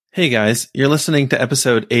Hey guys, you're listening to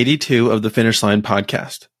episode 82 of the Finish Line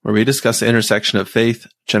podcast, where we discuss the intersection of faith,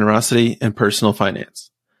 generosity, and personal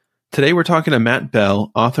finance. Today we're talking to Matt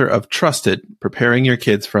Bell, author of Trusted, Preparing Your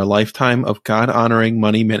Kids for a Lifetime of God-Honoring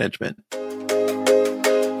Money Management.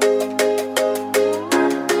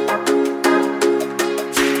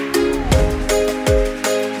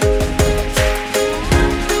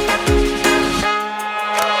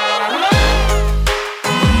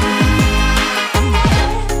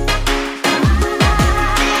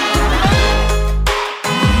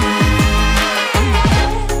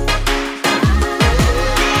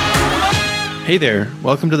 Hey there,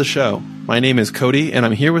 welcome to the show. My name is Cody, and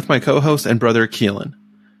I'm here with my co-host and brother, Keelan.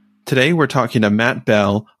 Today, we're talking to Matt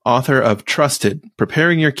Bell, author of Trusted,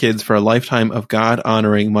 Preparing Your Kids for a Lifetime of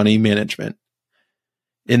God-Honoring Money Management.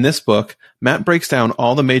 In this book, Matt breaks down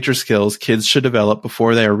all the major skills kids should develop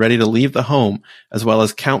before they are ready to leave the home, as well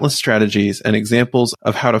as countless strategies and examples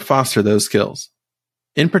of how to foster those skills.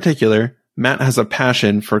 In particular, Matt has a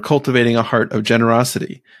passion for cultivating a heart of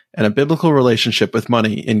generosity and a biblical relationship with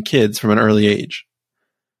money in kids from an early age.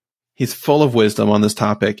 He's full of wisdom on this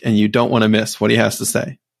topic, and you don't want to miss what he has to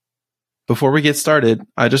say. Before we get started,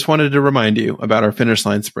 I just wanted to remind you about our Finish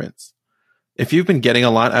Line sprints. If you've been getting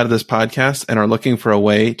a lot out of this podcast and are looking for a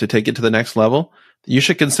way to take it to the next level, you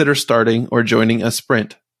should consider starting or joining a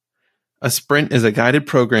sprint. A sprint is a guided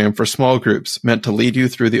program for small groups meant to lead you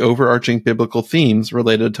through the overarching biblical themes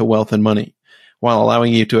related to wealth and money, while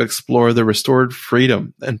allowing you to explore the restored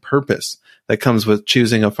freedom and purpose that comes with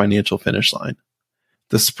choosing a financial finish line.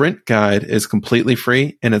 The Sprint Guide is completely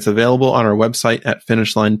free, and it's available on our website at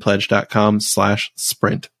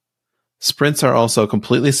finishlinepledge.com/sprint. Sprints are also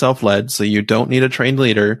completely self-led, so you don't need a trained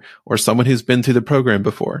leader or someone who's been through the program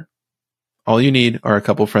before. All you need are a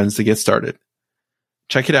couple friends to get started.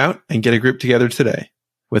 Check it out and get a group together today.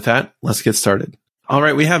 With that, let's get started. All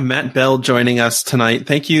right, we have Matt Bell joining us tonight.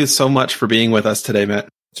 Thank you so much for being with us today, Matt.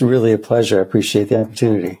 It's really a pleasure. I appreciate the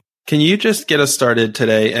opportunity. Can you just get us started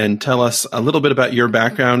today and tell us a little bit about your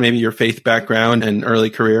background, maybe your faith background and early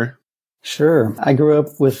career? Sure. I grew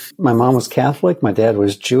up with, my mom was Catholic, my dad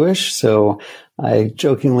was Jewish, so I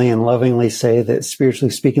jokingly and lovingly say that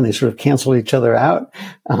spiritually speaking, they sort of canceled each other out.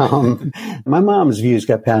 My mom's views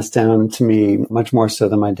got passed down to me much more so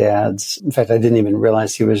than my dad's. In fact, I didn't even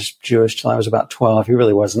realize he was Jewish till I was about 12. He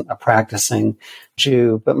really wasn't a practicing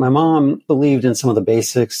Jew, but my mom believed in some of the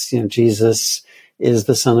basics. Jesus is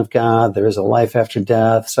the Son of God. There is a life after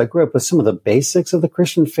death. So I grew up with some of the basics of the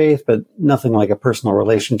Christian faith, but nothing like a personal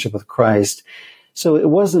relationship with Christ. So it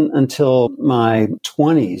wasn't until my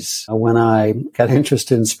 20s when I got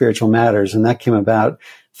interested in spiritual matters, and that came about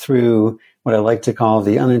through what I like to call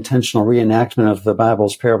the unintentional reenactment of the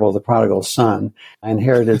Bible's parable of the prodigal son. I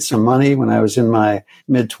inherited some money when I was in my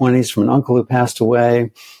mid-20s from an uncle who passed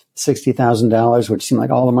away, $60,000, which seemed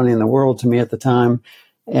like all the money in the world to me at the time,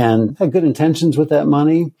 and had good intentions with that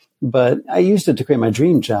money. But I used it to create my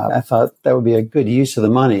dream job. I thought that would be a good use of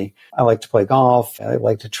the money. I like to play golf. I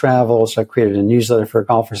like to travel. So I created a newsletter for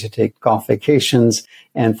golfers who take golf vacations.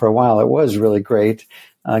 And for a while, it was really great.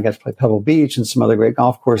 I got to play Pebble Beach and some other great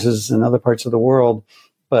golf courses in other parts of the world,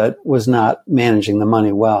 but was not managing the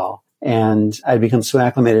money well. And I'd become so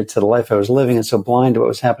acclimated to the life I was living and so blind to what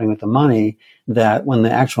was happening with the money that when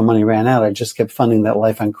the actual money ran out, I just kept funding that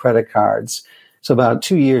life on credit cards. So about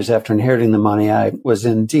 2 years after inheriting the money, I was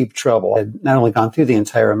in deep trouble. I'd not only gone through the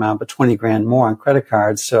entire amount, but 20 grand more on credit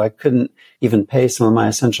cards. So I couldn't even pay some of my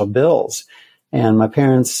essential bills. And my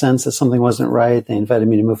parents sensed that something wasn't right. They invited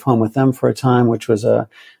me to move home with them for a time, which was a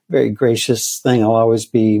very gracious thing. I'll always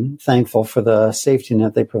be thankful for the safety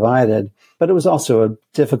net they provided. But it was also a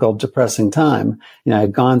difficult, depressing time. I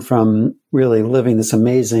had gone from really living this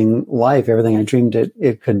amazing life, everything I dreamed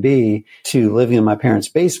it could be, to living in my parents'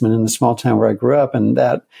 basement in the small town where I grew up. And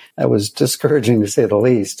that was discouraging to say the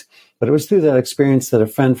least. But it was through that experience that a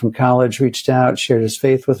friend from college reached out, shared his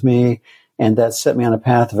faith with me, and that set me on a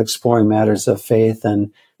path of exploring matters of faith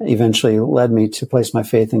and eventually led me to place my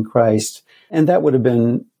faith in Christ. And that would have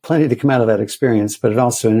been plenty to come out of that experience, but it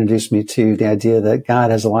also introduced me to the idea that God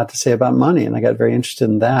has a lot to say about money, and I got very interested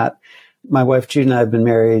in that. My wife, Jude, and I have been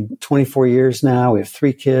married 24 years now. We have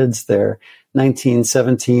 3 kids. They're 19,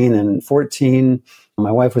 17, and 14.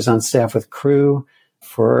 My wife was on staff with Cru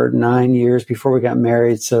for 9 years before we got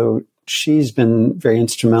married, so she's been very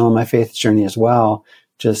instrumental in my faith journey as well,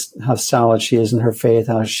 just how solid she is in her faith,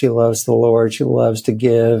 how she loves the Lord, she loves to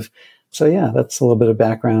give. So yeah, that's a little bit of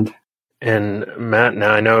background. And Matt,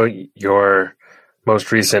 now I know your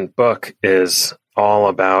most recent book is all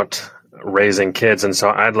about raising kids. And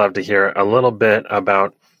so I'd love to hear a little bit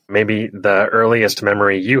about maybe the earliest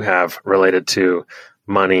memory you have related to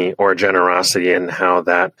money or generosity and how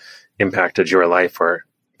that impacted your life or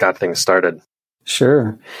got things started.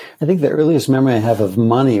 Sure. I think the earliest memory I have of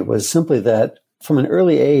money was simply that from an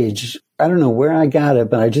early age, I don't know where I got it,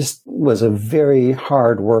 but I just was a very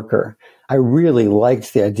hard worker. I really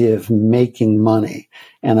liked the idea of making money,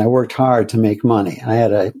 and I worked hard to make money. I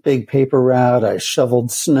had a big paper route. I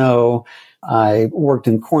shoveled snow. I worked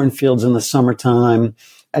in cornfields in the summertime.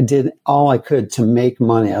 I did all I could to make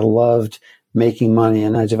money. I loved making money,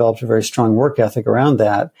 and I developed a very strong work ethic around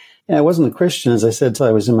that. And I wasn't a Christian, as I said, until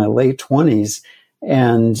I was in my late 20s.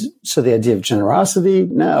 And so the idea of generosity,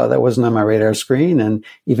 no, that wasn't on my radar screen. And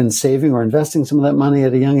even saving or investing some of that money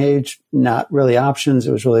at a young age, not really options.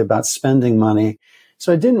 It was really about spending money.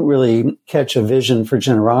 So I didn't really catch a vision for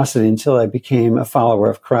generosity until I became a follower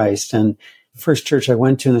of Christ. And the first church I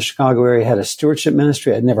went to in the Chicago area had a stewardship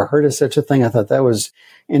ministry. I'd never heard of such a thing. I thought that was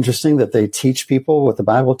interesting that they teach people what the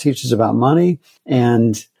Bible teaches about money.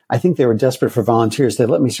 And I think they were desperate for volunteers. They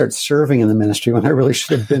let me start serving in the ministry when I really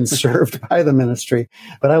should have been served by the ministry.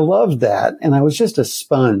 But I loved that. And I was just a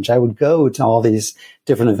sponge. I would go to all these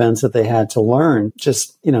different events that they had to learn,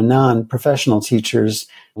 just, non-professional teachers,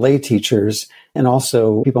 lay teachers, and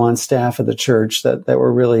also people on staff at the church that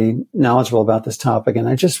were really knowledgeable about this topic. And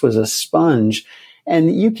I just was a sponge.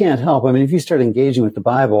 And you can't help. I mean, if you start engaging with the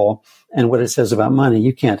Bible and what it says about money,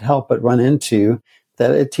 you can't help but run into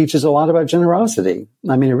that it teaches a lot about generosity.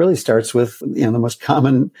 I mean, it really starts with, the most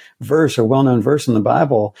common verse or well-known verse in the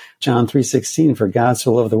Bible, John 3:16, for God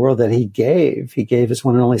so loved the world that he gave his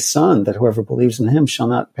one and only son, that whoever believes in him shall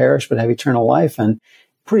not perish, but have eternal life. And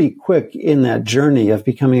pretty quick in that journey of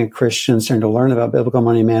becoming a Christian, starting to learn about biblical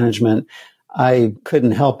money management, I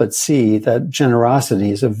couldn't help but see that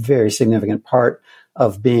generosity is a very significant part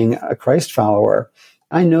of being a Christ follower.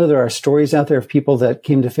 I know there are stories out there of people that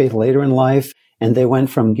came to faith later in life, and they went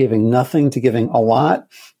from giving nothing to giving a lot.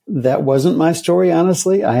 That wasn't my story,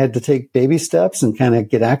 honestly. I had to take baby steps and kind of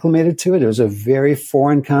get acclimated to it. It was a very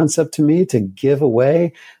foreign concept to me to give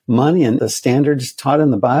away money, and the standards taught in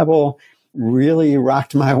the Bible really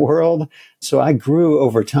rocked my world. So I grew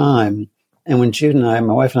over time. And when Jude and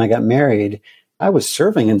my wife and I got married, I was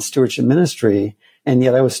serving in stewardship ministry, and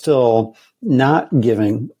yet I was still not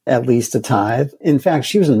giving at least a tithe. In fact,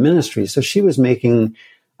 she was in ministry, so she was making,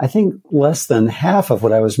 I think, less than half of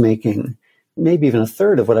what I was making, maybe even a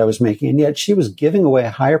third of what I was making. And yet she was giving away a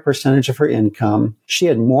higher percentage of her income. She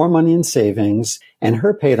had more money in savings, and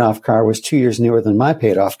her paid off car was 2 years newer than my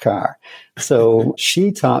paid off car. So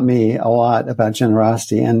she taught me a lot about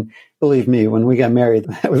generosity. And believe me, when we got married,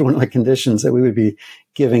 that was one of the conditions, that we would be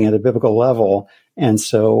giving at a biblical level. And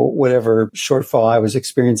so whatever shortfall I was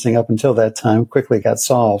experiencing up until that time quickly got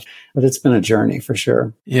solved. But it's been a journey for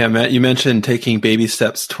sure. Yeah, Matt, you mentioned taking baby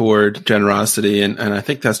steps toward generosity. And I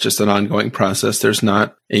think that's just an ongoing process. There's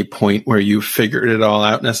not a point where you figured it all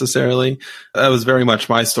out necessarily. That was very much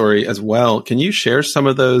my story as well. Can you share some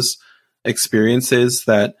of those experiences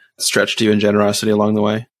that stretched you in generosity along the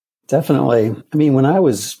way? Definitely. I mean, when I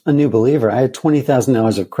was a new believer, I had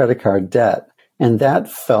 $20,000 of credit card debt. And that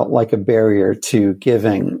felt like a barrier to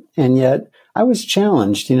giving. And yet I was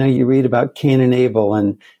challenged. You read about Cain and Abel,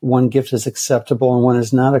 and one gift is acceptable and one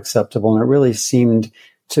is not acceptable. And it really seemed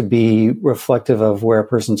to be reflective of where a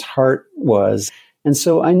person's heart was. And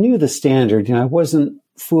so I knew the standard. I wasn't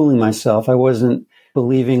fooling myself. I wasn't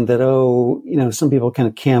believing that, some people kind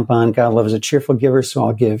of camp on God loves a cheerful giver, so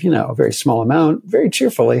I'll give, a very small amount very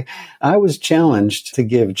cheerfully. I was challenged to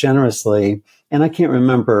give generously. And I can't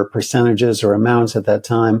remember percentages or amounts at that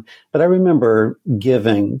time, but I remember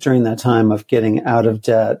giving during that time of getting out of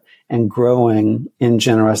debt and growing in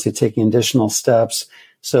generosity, taking additional steps.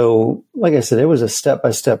 So, like I said, it was a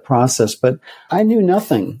step-by-step process, but I knew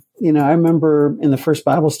nothing. I remember in the first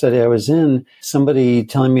Bible study I was in, somebody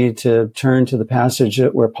telling me to turn to the passage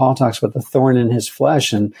where Paul talks about the thorn in his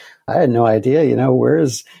flesh. And I had no idea, where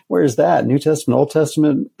is that? New Testament, Old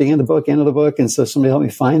Testament, beginning of the book, end of the book. And so somebody helped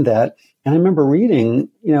me find that. And I remember reading,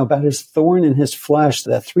 about his thorn in his flesh,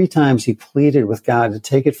 that 3 times he pleaded with God to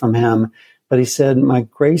take it from him. But he said, my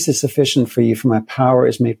grace is sufficient for you, for my power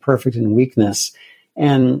is made perfect in weakness.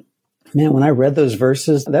 And man, when I read those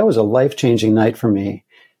verses, that was a life-changing night for me,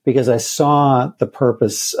 because I saw the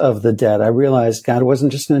purpose of the debt. I realized God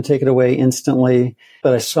wasn't just going to take it away instantly,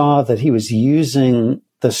 but I saw that he was using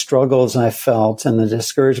the struggles I felt and the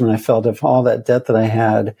discouragement I felt of all that debt that I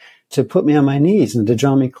had to put me on my knees and to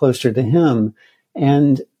draw me closer to him.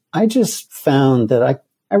 And I just found that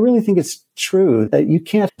I really think it's true that you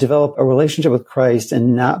can't develop a relationship with Christ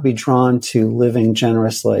and not be drawn to living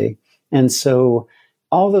generously. And so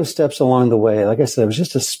all those steps along the way, like I said, I was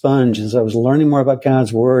just a sponge as I was learning more about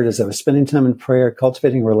God's word, as I was spending time in prayer,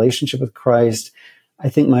 cultivating a relationship with Christ. I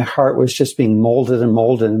think my heart was just being molded,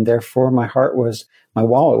 and therefore my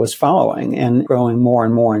wallet was following and growing more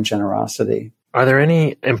and more in generosity. Are there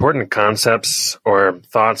any important concepts or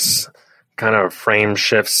thoughts, kind of frame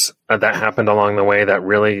shifts that happened along the way that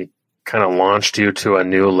really kind of launched you to a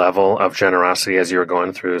new level of generosity as you were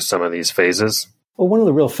going through some of these phases? Well, one of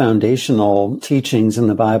the real foundational teachings in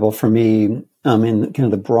the Bible for me, in kind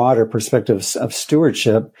of the broader perspectives of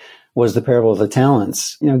stewardship, was the parable of the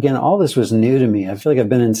talents. Again, all this was new to me. I feel like I've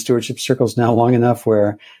been in stewardship circles now long enough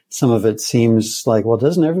where some of it seems like, well,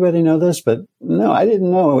 doesn't everybody know this? But no, I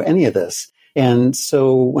didn't know any of this. And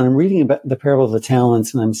so when I'm reading about the parable of the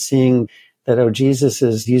talents and I'm seeing that, Jesus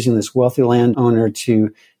is using this wealthy landowner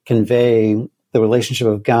to convey the relationship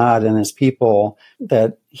of God and his people,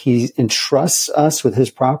 that he entrusts us with his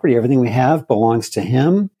property. Everything we have belongs to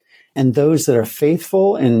him. And those that are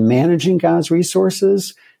faithful in managing God's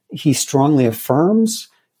resources, he strongly affirms.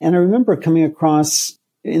 And I remember coming across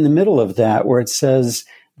in the middle of that where it says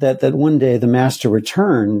that one day the master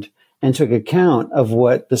returned and took account of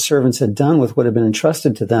what the servants had done with what had been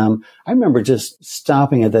entrusted to them. I remember just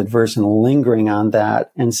stopping at that verse and lingering on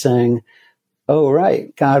that and saying, oh,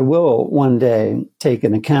 right, God will one day take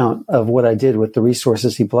an account of what I did with the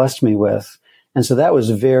resources he blessed me with. And so that was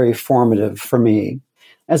very formative for me.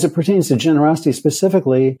 As it pertains to generosity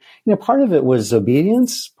specifically, part of it was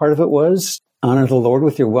obedience. Part of it was honor the Lord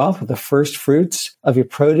with your wealth, with the first fruits of your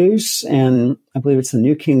produce. And I believe it's the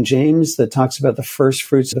New King James that talks about the first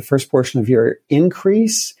fruits, the first portion of your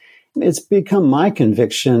increase. It's become my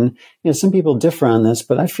conviction. Some people differ on this,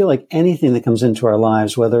 but I feel like anything that comes into our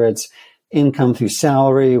lives, whether it's income through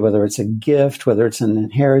salary, whether it's a gift, whether it's an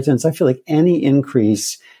inheritance, I feel like any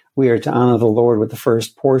increase, we are to honor the Lord with the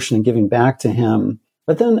first portion and giving back to him.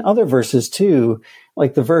 But then other verses too,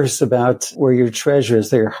 like the verse about where your treasure is,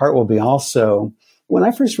 there your heart will be also. When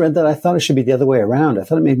I first read that, I thought it should be the other way around. I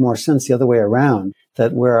thought it made more sense the other way around,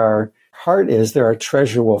 that where our heart is, there our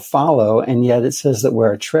treasure will follow. And yet it says that where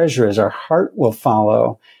our treasure is, our heart will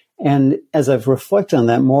follow. And as I've reflected on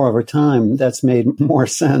that more over time, that's made more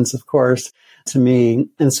sense, of course, to me.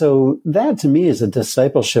 And so that to me is a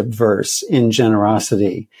discipleship verse in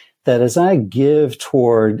generosity, that as I give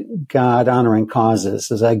toward God honoring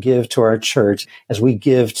causes, as I give to our church, as we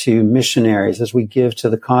give to missionaries, as we give to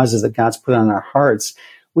the causes that God's put on our hearts,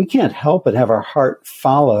 we can't help but have our heart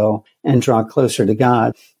follow and draw closer to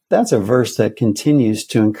God. That's a verse that continues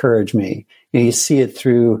to encourage me. You see it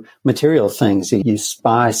through material things. You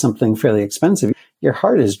buy something fairly expensive, your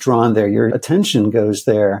heart is drawn there, your attention goes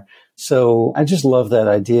there. So I just love that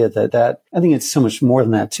idea that I think it's so much more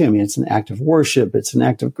than that too. I mean, it's an act of worship. It's an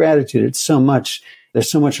act of gratitude. It's so much, there's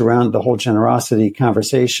so much around the whole generosity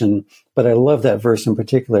conversation. But I love that verse in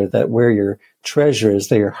particular, that where your treasure is,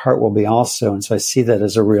 there your heart will be also. And so I see that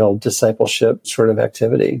as a real discipleship sort of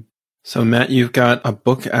activity. So Matt, you've got a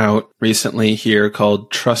book out recently here called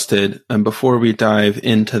Trusted. And before we dive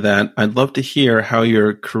into that, I'd love to hear how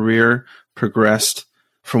your career progressed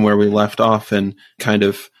from where we left off and kind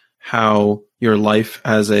of how your life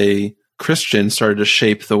as a Christian started to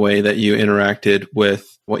shape the way that you interacted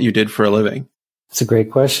with what you did for a living. That's a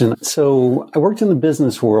great question. So I worked in the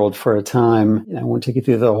business world for a time. I won't take you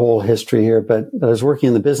through the whole history here, but I was working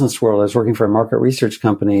in the business world. I was working for a market research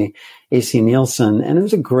company, AC Nielsen, and it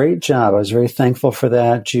was a great job. I was very thankful for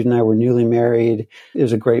that. Jude and I were newly married. It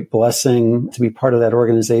was a great blessing to be part of that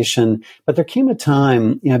organization. But there came a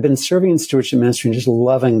time, I've been serving in stewardship ministry and just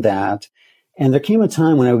loving that. And there came a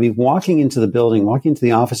time when I would be walking into the building, walking into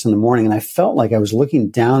the office in the morning, and I felt like I was looking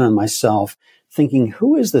down on myself, thinking,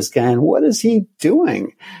 who is this guy and what is he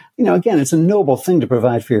doing? Again, it's a noble thing to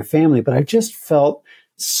provide for your family, but I just felt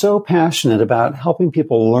so passionate about helping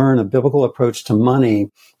people learn a biblical approach to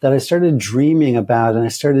money that I started dreaming about, and I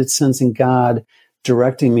started sensing God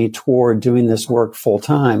directing me toward doing this work full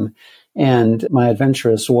time. And my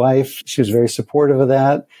adventurous wife, she was very supportive of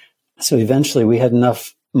that. So eventually we had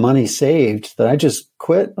enough money saved that I just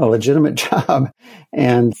quit a legitimate job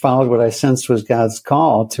and followed what I sensed was God's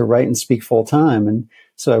call to write and speak full time. And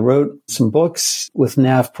so I wrote some books with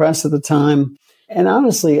Nav Press at the time. And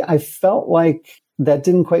honestly, I felt like that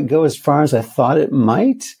didn't quite go as far as I thought it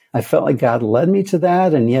might. I felt like God led me to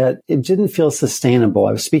that, and yet it didn't feel sustainable.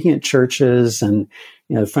 I was speaking at churches, and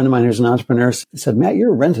a friend of mine who's an entrepreneur said, Matt,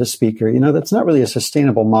 you're a rent-a speaker. That's not really a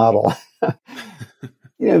sustainable model.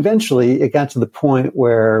 Eventually it got to the point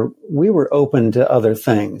where we were open to other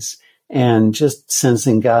things and just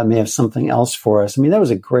sensing God may have something else for us. I mean, that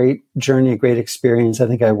was a great journey, a great experience. I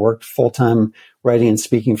think I worked full-time writing and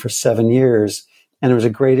speaking for 7 years. And it was a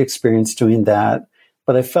great experience doing that.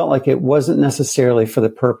 But I felt like it wasn't necessarily for the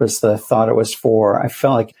purpose that I thought it was for. I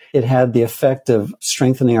felt like it had the effect of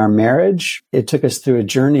strengthening our marriage. It took us through a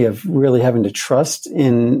journey of really having to trust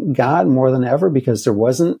in God more than ever because there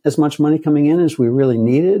wasn't as much money coming in as we really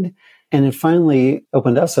needed. And it finally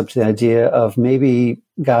opened us up to the idea of maybe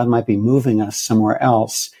God might be moving us somewhere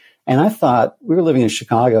else. And I thought we were living in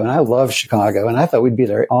Chicago, and I love Chicago, and I thought we'd be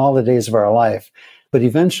there all the days of our life. But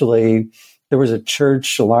eventually, there was a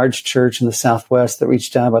church, a large church in the Southwest that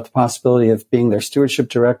reached out about the possibility of being their stewardship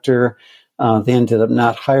director. They ended up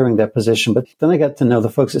not hiring that position. But then I got to know the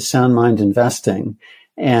folks at Sound Mind Investing.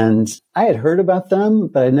 And I had heard about them,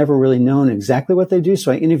 but I'd never really known exactly what they do.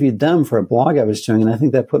 So I interviewed them for a blog I was doing, and I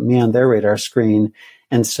think that put me on their radar screen.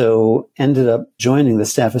 And so ended up joining the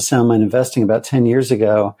staff of Sound Mind Investing about 10 years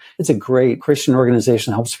ago. It's a great Christian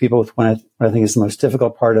organization that helps people with what I think is the most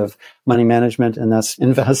difficult part of money management, and that's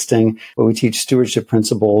investing. But we teach stewardship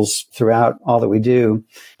principles throughout all that we do.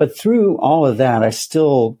 But through all of that, I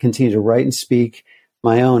still continue to write and speak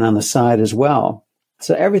my own on the side as well.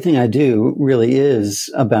 So everything I do really is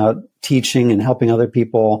about teaching and helping other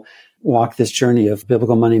people walk this journey of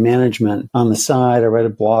biblical money management. On the side, I write a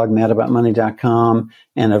blog, madaboutmoney.com,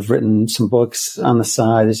 and I've written some books on the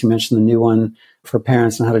side, as you mentioned, the new one for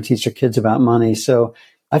parents on how to teach their kids about money. So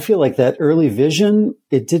I feel like that early vision,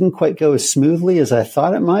 it didn't quite go as smoothly as I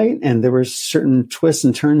thought it might, and there were certain twists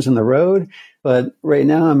and turns in the road. But right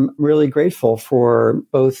now, I'm really grateful for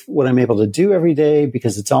both what I'm able to do every day,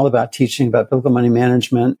 because it's all about teaching about biblical money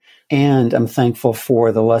management. And I'm thankful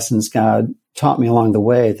for the lessons God taught me along the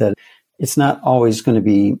way, that it's not always going to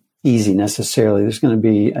be easy necessarily. There's going to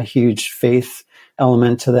be a huge faith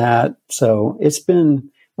element to that. So it's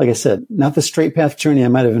been, like I said, not the straight path journey I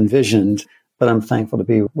might have envisioned, but I'm thankful to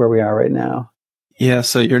be where we are right now. Yeah.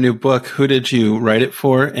 So your new book, who did you write it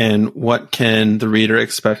for, and what can the reader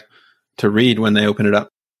expect to read when they open it up?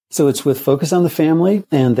 So it's with Focus on the Family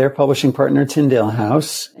and their publishing partner, Tyndale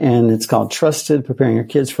House. And it's called Trusted, Preparing Your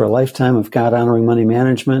Kids for a Lifetime of God-Honoring Money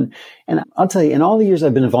Management. And I'll tell you, in all the years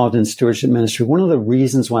I've been involved in stewardship ministry, one of the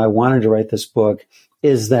reasons why I wanted to write this book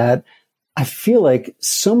is that I feel like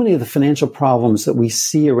so many of the financial problems that we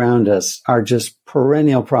see around us are just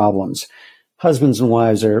perennial problems. Husbands and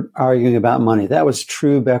wives are arguing about money. That was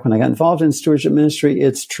true back when I got involved in stewardship ministry.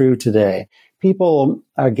 It's true today. People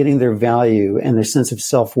are getting their value and their sense of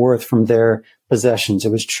self-worth from their possessions.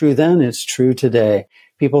 It was true then. It's true today.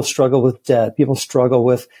 People struggle with debt. People struggle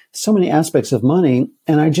with so many aspects of money.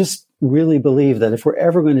 And I just really believe that if we're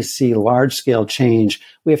ever going to see large-scale change,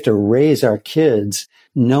 we have to raise our kids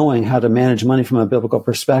knowing how to manage money from a biblical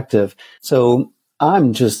perspective. So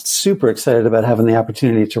I'm just super excited about having the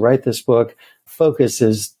opportunity to write this book. Focus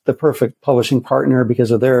is the perfect publishing partner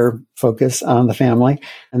because of their focus on the family.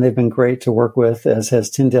 And they've been great to work with, as has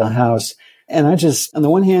Tyndale House. And I just, on the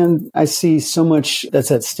one hand, I see so much that's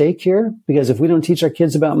at stake here, because if we don't teach our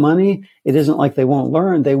kids about money, it isn't like they won't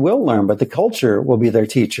learn. They will learn, but the culture will be their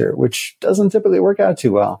teacher, which doesn't typically work out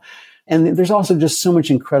too well. And there's also just so much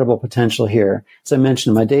incredible potential here. As I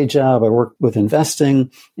mentioned, in my day job, I work with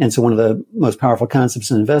investing. And so one of the most powerful concepts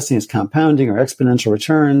in investing is compounding or exponential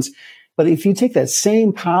returns. But if you take that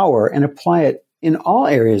same power and apply it in all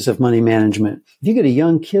areas of money management, if you get a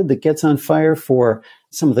young kid that gets on fire for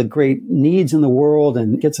some of the great needs in the world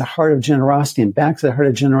and gets a heart of generosity and backs that heart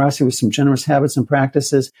of generosity with some generous habits and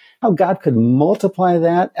practices, how God could multiply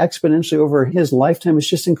that exponentially over his lifetime is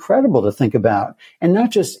just incredible to think about. And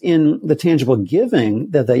not just in the tangible giving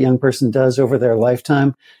that that young person does over their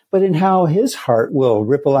lifetime, but in how his heart will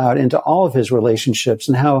ripple out into all of his relationships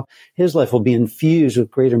and how his life will be infused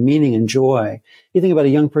with greater meaning and joy. You think about a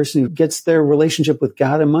young person who gets their relationship with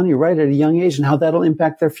God and money right at a young age and how that'll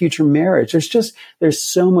impact their future marriage. There's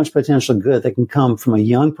so much potential good that can come from a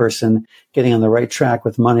young person getting on the right track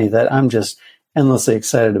with money that I'm just endlessly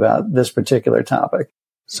excited about this particular topic.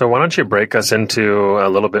 So why don't you break us into a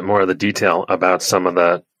little bit more of the detail about some of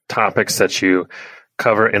the topics that you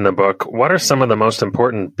cover in the book? What are some of the most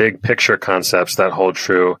important big picture concepts that hold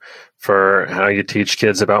true for how you teach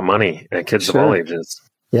kids about money and kids of all ages?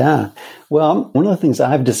 Yeah. Well, one of the things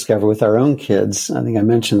I've discovered with our own kids, I think I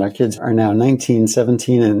mentioned our kids are now 19,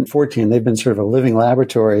 17, and 14. They've been sort of a living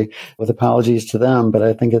laboratory, with apologies to them, but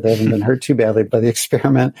I think that they haven't been hurt too badly by the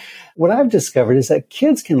experiment. What I've discovered is that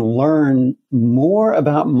kids can learn more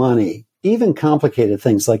about money, even complicated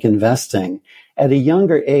things like investing, at a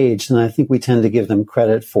younger age than I think we tend to give them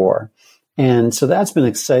credit for. And so that's been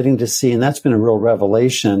exciting to see, and that's been a real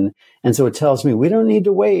revelation. And so it tells me we don't need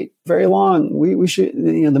to wait very long. We should,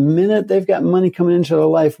 the minute they've got money coming into their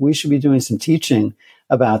life, we should be doing some teaching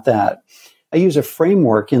about that. I use a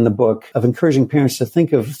framework in the book of encouraging parents to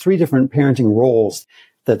think of 3 different parenting roles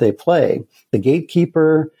that they play: the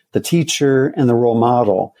gatekeeper, the teacher, and the role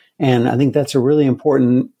model. And I think that's a really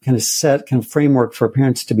important kind of framework for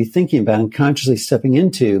parents to be thinking about and consciously stepping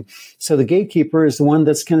into. So the gatekeeper is the one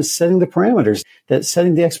that's kind of setting the parameters, that's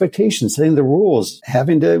setting the expectations, setting the rules,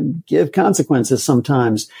 having to give consequences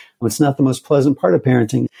sometimes. It's not the most pleasant part of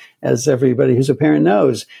parenting, as everybody who's a parent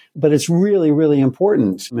knows, but it's really, really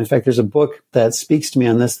important. In fact, there's a book that speaks to me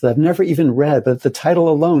on this that I've never even read, but the title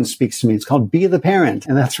alone speaks to me. It's called Be the Parent.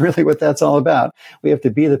 And that's really what that's all about. We have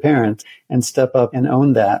to be the parent and step up and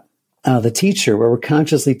own that. The teacher, where we're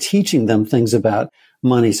consciously teaching them things about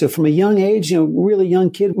money. So from a young age, really young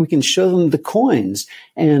kid, we can show them the coins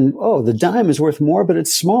and, the dime is worth more, but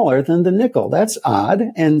it's smaller than the nickel. That's odd.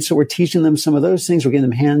 And so we're teaching them some of those things. We're getting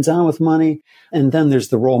them hands-on with money. And then there's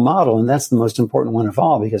the role model. And that's the most important one of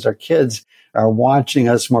all, because our kids are watching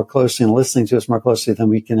us more closely and listening to us more closely than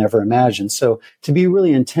we can ever imagine. So to be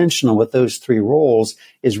really intentional with those 3 roles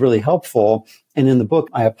is really helpful. And in the book,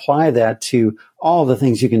 I apply that to all the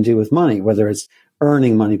things you can do with money, whether it's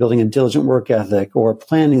earning money, building a diligent work ethic, or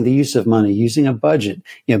planning the use of money, using a budget.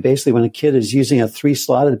 Basically when a kid is using a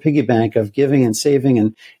 3-slotted piggy bank of giving and saving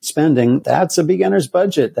and spending, that's a beginner's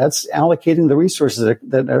budget. That's allocating the resources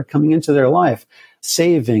that are coming into their life.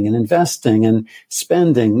 Saving and investing and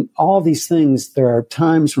spending, all these things, there are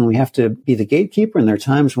times when we have to be the gatekeeper, and there are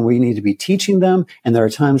times when we need to be teaching them, and there are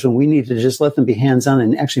times when we need to just let them be hands-on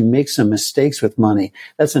and actually make some mistakes with money.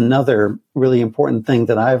 That's another really important thing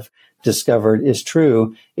that I've discovered is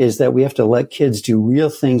true, is that we have to let kids do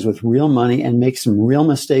real things with real money and make some real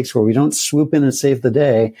mistakes where we don't swoop in and save the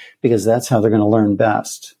day, because that's how they're going to learn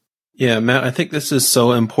best. Yeah, Matt, I think this is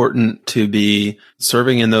so important to be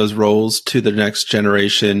serving in those roles to the next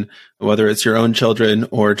generation, whether it's your own children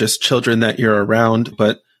or just children that you're around.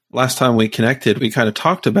 But last time we connected, we kind of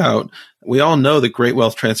talked about, we all know that great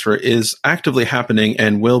wealth transfer is actively happening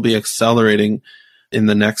and will be accelerating in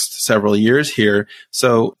the next several years here.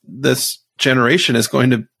 So this generation is going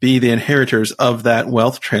to be the inheritors of that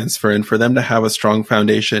wealth transfer. And for them to have a strong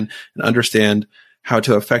foundation and understand how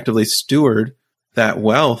to effectively steward that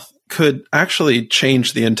wealth could actually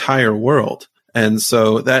change the entire world. And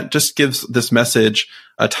so that just gives this message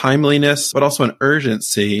a timeliness, but also an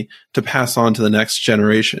urgency to pass on to the next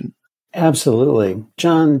generation. Absolutely.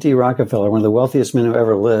 John D. Rockefeller, one of the wealthiest men who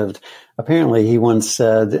ever lived, apparently he once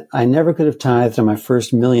said, I never could have tithed on my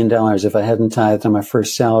first $1 million if I hadn't tithed on my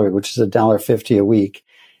first salary, which is $1.50 a week.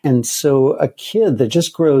 And so a kid that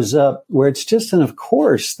just grows up where it's just of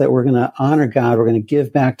course that we're going to honor God, we're going to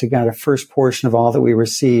give back to God a first portion of all that we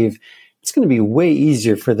receive, it's going to be way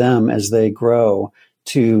easier for them as they grow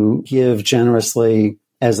to give generously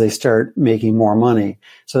as they start making more money.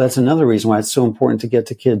 So that's another reason why it's so important to get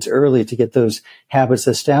to kids early, to get those habits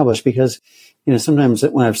established, because sometimes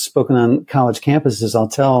when I've spoken on college campuses, I'll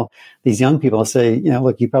tell these young people, I'll say,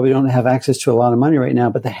 look, you probably don't have access to a lot of money right now,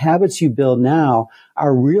 but the habits you build now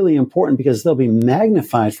are really important because they'll be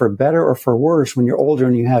magnified for better or for worse when you're older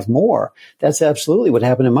and you have more. That's absolutely what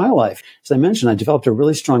happened in my life. As I mentioned, I developed a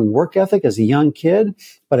really strong work ethic as a young kid,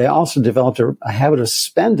 but I also developed a habit of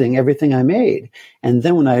spending everything I made. And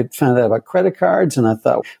then when I found out about credit cards and I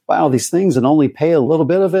thought, wow, these things and only pay a little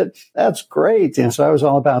bit of it, that's great. And so I was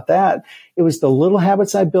all about that. It was the little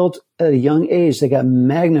habits I built at a young age that got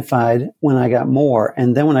magnified when I got more.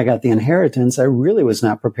 And then when I got the inheritance, I really was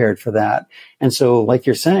not prepared for that. And so like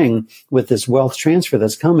you're saying, with this wealth transfer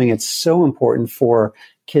that's coming, it's so important for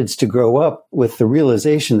kids to grow up with the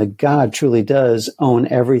realization that God truly does own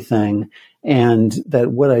everything. And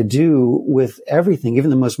that what I do with everything, even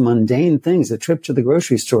the most mundane things, the trip to the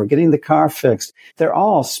grocery store, getting the car fixed, they're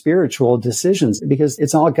all spiritual decisions because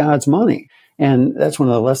it's all God's money. And that's one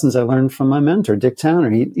of the lessons I learned from my mentor, Dick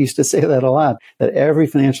Towner. He used to say that a lot, that every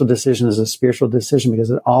financial decision is a spiritual decision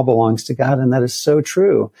because it all belongs to God. And that is so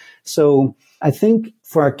true. So I think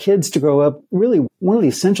for our kids to grow up, really one of the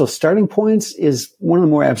essential starting points is one of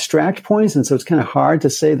the more abstract points. And so it's kind of hard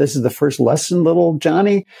to say this is the first lesson, little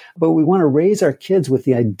Johnny, but we want to raise our kids with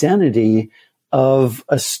the identity of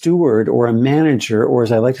a steward or a manager, or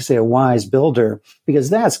as I like to say, a wise builder, because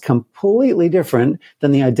that's completely different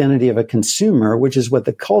than the identity of a consumer, which is what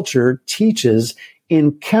the culture teaches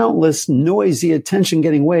in countless noisy,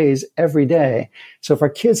 attention-getting ways every day. So if our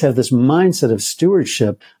kids have this mindset of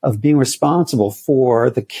stewardship, of being responsible for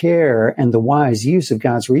the care and the wise use of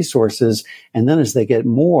God's resources, and then as they get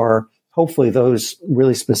more, hopefully those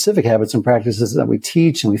really specific habits and practices that we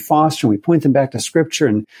teach and we foster and we point them back to Scripture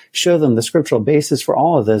and show them the scriptural basis for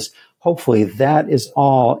all of this, hopefully that is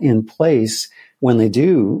all in place when they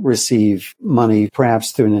do receive money,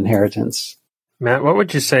 perhaps through an inheritance. Matt, what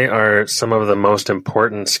would you say are some of the most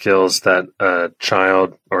important skills that a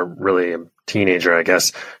child, or really a teenager, I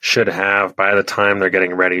guess, should have by the time they're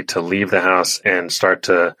getting ready to leave the house and start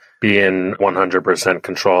to be in 100%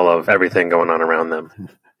 control of everything going on around them?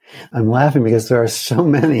 I'm laughing because there are so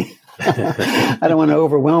many. I don't want to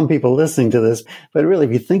overwhelm people listening to this, but really,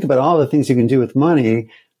 if you think about all the things you can do with money,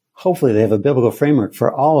 hopefully they have a biblical framework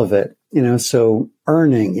for all of it. So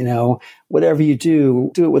earning, whatever you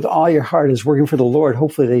do it with all your heart as working for the Lord.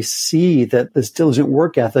 Hopefully they see that this diligent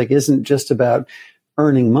work ethic isn't just about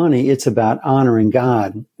earning money. It's about honoring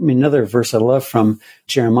God. Another verse I love from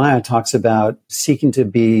Jeremiah talks about seeking to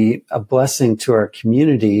be a blessing to our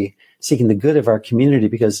community, seeking the good of our community,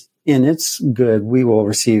 because in its good, we will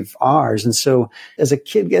receive ours. And so as a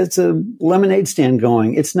kid gets a lemonade stand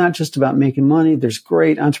going, it's not just about making money. There's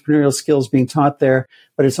great entrepreneurial skills being taught there,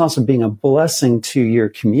 but it's also being a blessing to your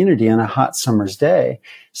community on a hot summer's day.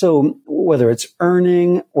 So whether it's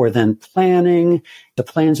earning or then planning, the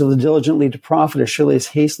plans of the diligent lead to profit as surely as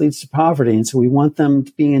haste leads to poverty. And so we want them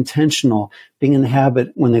being intentional, being in the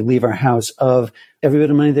habit when they leave our house of every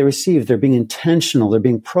bit of money they receive. They're being intentional. They're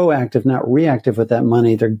being proactive, not reactive with that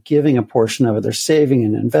money. They're giving a portion of it. They're saving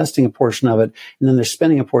and investing a portion of it. And then they're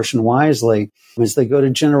spending a portion wisely. As they go to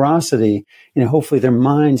generosity, hopefully their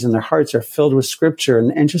minds and their hearts are filled with scripture,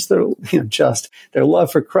 and just their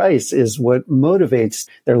love for Christ is what motivates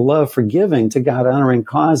their love for giving to God honoring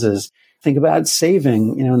causes. Think about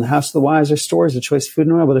saving, in the house of the wise are stores of choice food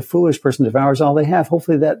and oil, but a foolish person devours all they have.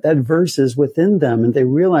 Hopefully that verse is within them and they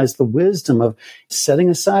realize the wisdom of setting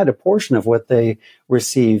aside a portion of what they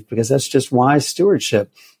receive, because that's just wise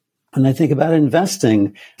stewardship. And I think about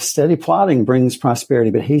investing. Steady plotting brings prosperity,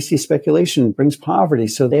 but hasty speculation brings poverty.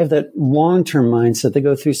 So they have that long-term mindset. They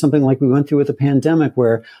go through something like we went through with the pandemic,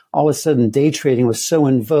 where all of a sudden day trading was so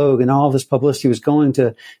in vogue and all this publicity was going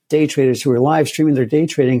to day traders who were live streaming their day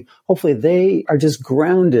trading. Hopefully they are just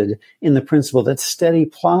grounded in the principle that steady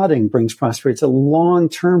plotting brings prosperity. It's a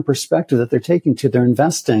long-term perspective that they're taking to their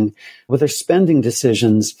investing with their spending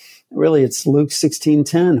decisions. Really, it's Luke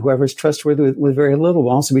 16:10. Whoever is trustworthy with very little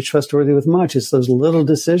will also be trustworthy with much. It's those little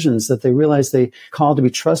decisions that they realize they call to be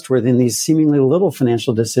trustworthy in these seemingly little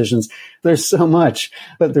financial decisions. There's so much,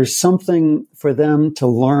 but there's something for them to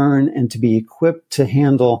learn and to be equipped to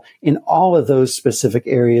handle in all of those specific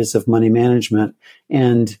areas of money management.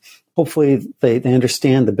 And hopefully they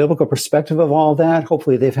understand the biblical perspective of all that.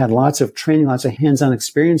 Hopefully they've had lots of training, lots of hands-on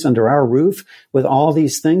experience under our roof with all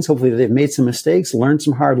these things. Hopefully they've made some mistakes, learned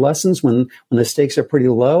some hard lessons when the stakes are pretty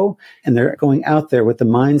low, and they're going out there with the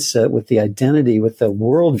mindset, with the identity, with the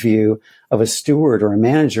worldview of a steward or a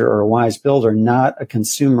manager or a wise builder, not a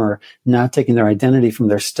consumer, not taking their identity from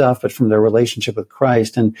their stuff, but from their relationship with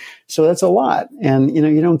Christ. And so that's a lot. And,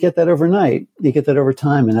 you don't get that overnight. You get that over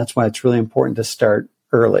time. And that's why it's really important to start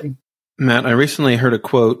early. Matt, I recently heard a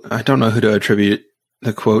quote. I don't know who to attribute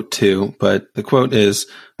the quote to, but the quote is,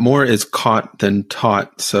 more is caught than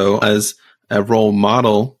taught. So as a role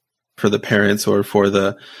model for the parents or for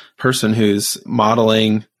the person who's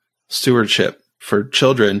modeling stewardship for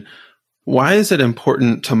children, why is it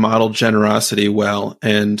important to model generosity well?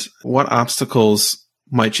 And what obstacles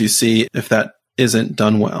might you see if that isn't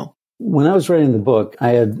done well? When I was writing the book, I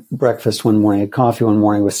had breakfast one morning, had coffee one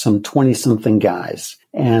morning with some 20-something guys.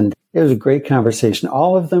 And it was a great conversation.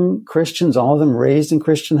 All of them Christians, all of them raised in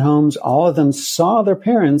Christian homes. All of them saw their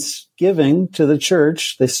parents giving to the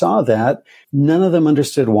church. They saw that. None of them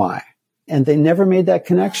understood why. And they never made that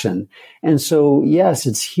connection. And so, yes,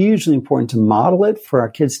 it's hugely important to model it for our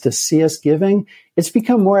kids to see us giving. It's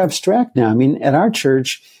become more abstract now. At our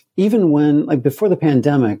church, even when, before the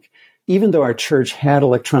pandemic, even though our church had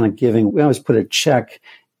electronic giving, we always put a check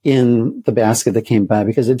in the basket that came by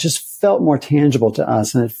because it just felt more tangible to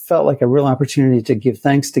us. And it felt like a real opportunity to give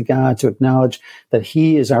thanks to God, to acknowledge that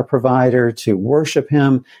He is our provider, to worship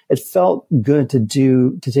Him. It felt good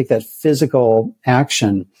to take that physical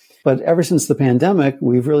action. But ever since the pandemic,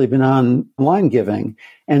 we've really been online giving.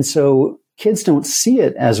 And so kids don't see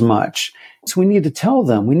it as much. So we need to tell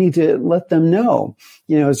them, we need to let them know,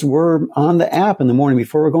 as we're on the app in the morning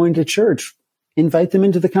before we're going to church, invite them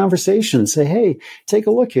into the conversation. Say, hey, take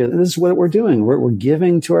a look here. This is what we're doing. We're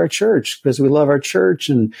giving to our church because we love our church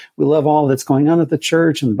and we love all that's going on at the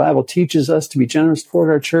church. And the Bible teaches us to be generous toward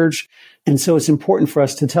our church. And so it's important for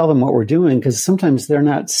us to tell them what we're doing because sometimes they're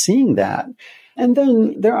not seeing that. And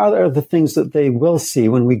then there are other things that they will see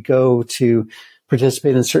when we go to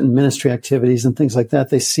participate in certain ministry activities and things like that.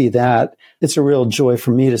 They see that. It's a real joy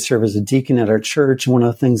for me to serve as a deacon at our church. And one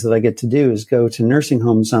of the things that I get to do is go to nursing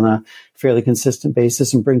homes on a fairly consistent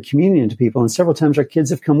basis and bring communion to people. And several times our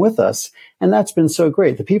kids have come with us. And that's been so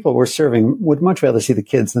great. The people we're serving would much rather see the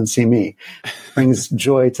kids than see me. Brings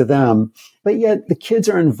joy to them. But yet the kids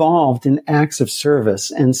are involved in acts of service.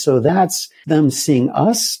 And so that's them seeing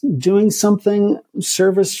us doing something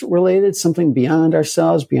service related, something beyond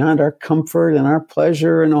ourselves, beyond our comfort and our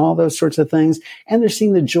pleasure and all those sorts of things. And they're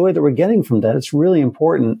seeing the joy that we're getting from that. It's really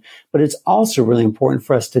important. But it's also really important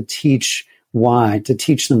for us to teach why, to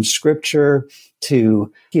teach them scripture,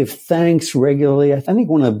 to give thanks regularly. I think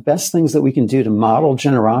one of the best things that we can do to model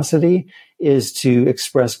generosity is to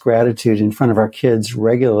express gratitude in front of our kids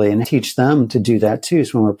regularly and teach them to do that too.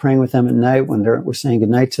 So when we're praying with them at night, when we're saying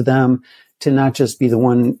goodnight to them, to not just be the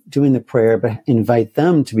one doing the prayer, but invite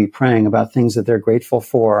them to be praying about things that they're grateful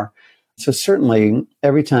for. So certainly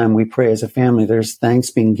every time we pray as a family, there's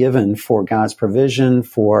thanks being given for God's provision,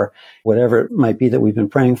 for whatever it might be that we've been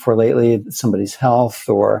praying for lately, somebody's health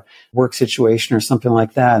or work situation or something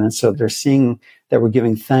like that. And so they're seeing that we're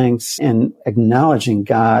giving thanks and acknowledging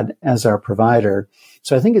God as our provider.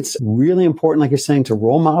 So I think it's really important, like you're saying, to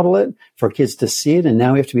role model it for kids to see it. And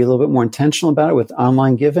now we have to be a little bit more intentional about it with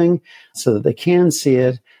online giving so that they can see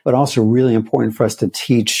it, but also really important for us to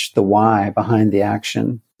teach the why behind the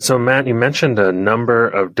action. So Matt, you mentioned a number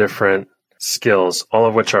of different skills, all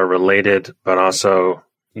of which are related, but also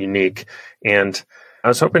unique. And I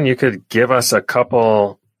was hoping you could give us a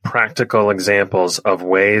couple practical examples of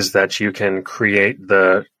ways that you can create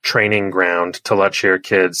the training ground to let your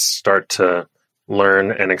kids start to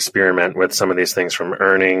learn and experiment with some of these things, from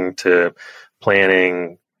earning to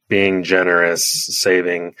planning, being generous,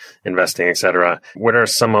 saving, investing, etc. What are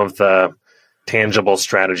some of the tangible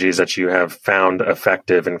strategies that you have found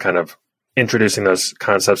effective in kind of introducing those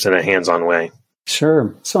concepts in a hands-on way?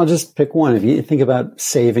 Sure. So I'll just pick one. If you think about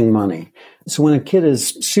saving money. So when a kid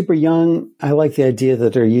is super young, I like the idea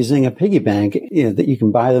that they're using a piggy bank, that you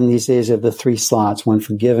can buy them these days. You have the 3 slots, one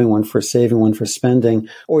for giving, one for saving, one for spending,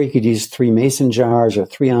 or you could use 3 mason jars or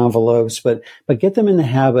 3 envelopes, but get them in the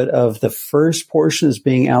habit of the first portion is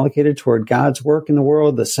being allocated toward God's work in the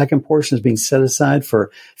world. The second portion is being set aside for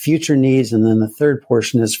future needs. And then the third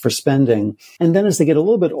portion is for spending. And then as they get a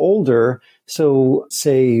little bit older, so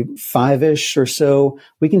say 5-ish or so,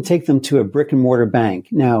 we can take them to a brick and mortar bank.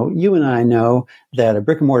 Now, you and I know that a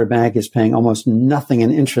brick and mortar bank is paying almost nothing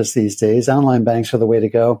in interest these days. Online banks are the way to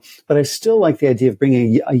go. But I still like the idea of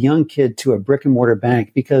bringing a young kid to a brick and mortar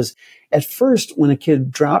bank, because at first, when a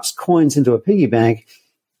kid drops coins into a piggy bank,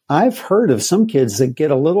 I've heard of some kids that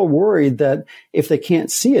get a little worried that if they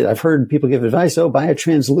can't see it, I've heard people give advice, buy a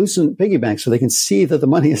translucent piggy bank so they can see that the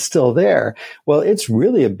money is still there. Well, it's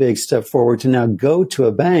really a big step forward to now go to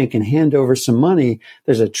a bank and hand over some money.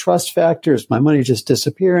 There's a trust factor. Is my money just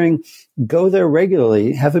disappearing? Go there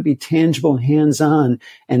regularly, have it be tangible, hands-on,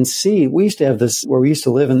 and see. We used to have this where we used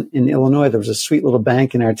to live in Illinois. There was a sweet little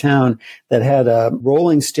bank in our town that had a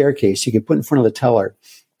rolling staircase you could put in front of the teller.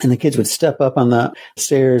 And the kids would step up on the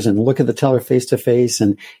stairs and look at the teller face to face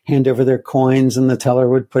and hand over their coins. And the teller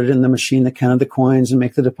would put it in the machine that counted the coins and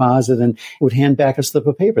make the deposit and would hand back a slip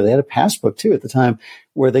of paper. They had a passbook too at the time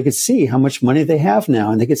where they could see how much money they have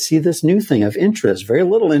now. And they could see this new thing of interest, very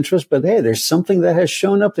little interest, but hey, there's something that has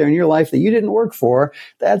shown up there in your life that you didn't work for.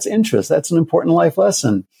 That's interest. That's an important life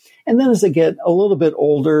lesson. And then as they get a little bit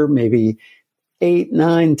older, maybe 8,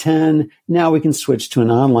 9, 10, now we can switch to an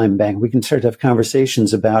online bank. We can start to have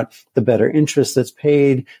conversations about the better interest that's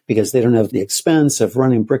paid because they don't have the expense of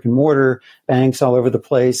running brick and mortar banks all over the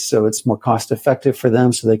place. So it's more cost effective for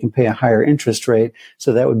them, so they can pay a higher interest rate.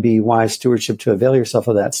 So that would be wise stewardship to avail yourself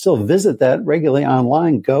of that. Still visit that regularly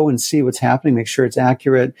online. Go and see what's happening. Make sure it's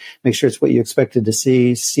accurate. Make sure it's what you expected to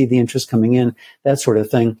see the interest coming in, that sort of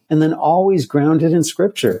thing. And then always grounded in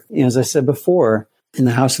scripture. As I said before, in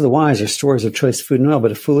the house of the wise are stores of choice food and oil,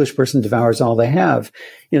 but a foolish person devours all they have.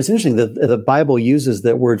 It's interesting that the Bible uses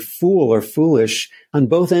that word fool or foolish on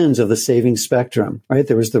both ends of the saving spectrum, right?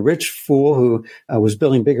 There was the rich fool who was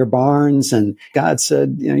building bigger barns, and God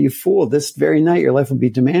said, you fool, this very night your life will be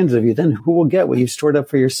demanded of you. Then who will get what you've stored up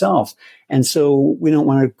for yourselves? And so we don't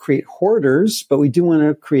want to create hoarders, but we do want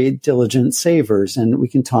to create diligent savers. And we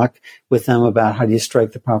can talk with them about how do you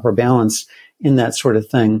strike the proper balance in that sort of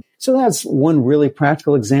thing. So that's one really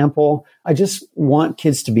practical example. I just want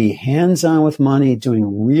kids to be hands-on with money,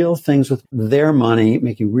 doing real things with their money,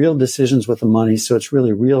 making real decisions with the money so it's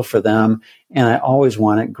really real for them. And I always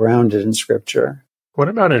want it grounded in scripture. What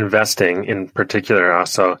about investing in particular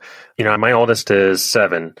also? My oldest is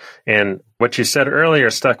 7. And what you said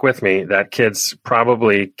earlier stuck with me, that kids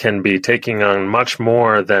probably can be taking on much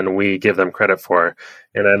more than we give them credit for.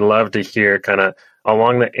 And I'd love to hear kind of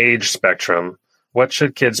along the age spectrum, What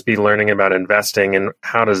should kids be learning about investing, and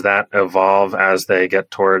how does that evolve as they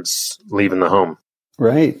get towards leaving the home?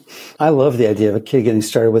 Right. I love the idea of a kid getting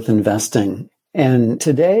started with investing. And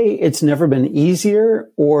today, it's never been easier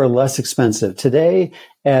or less expensive. Today,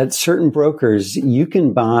 at certain brokers, you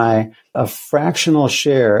can buy a fractional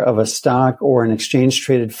share of a stock or an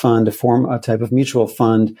exchange-traded fund to form a type of mutual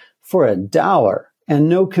fund for $1 and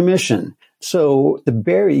no commission. So the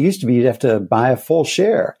barrier used to be you'd have to buy a full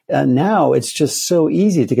share. Now it's just so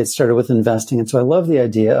easy to get started with investing. And so I love the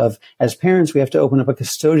idea of, as parents, we have to open up a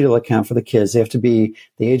custodial account for the kids. They have to be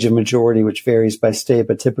the age of majority, which varies by state,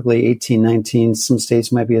 but typically 18, 19. Some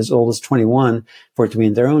states might be as old as 21 for it to be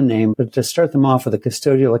in their own name. But to start them off with a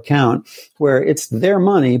custodial account where it's their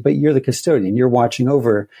money, but you're the custodian. You're watching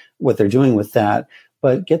over what they're doing with that.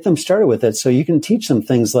 But get them started with it so you can teach them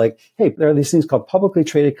things like, hey, there are these things called publicly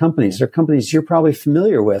traded companies. They're companies you're probably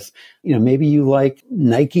familiar with. You know, maybe you like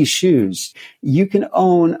Nike shoes. You can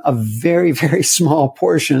own a very, very small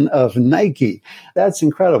portion of Nike. That's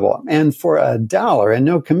incredible. And for $1 and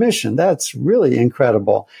no commission, that's really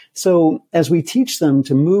incredible. So as we teach them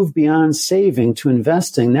to move beyond saving to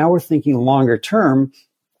investing, now we're thinking longer term,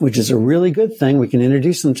 which is a really good thing. We can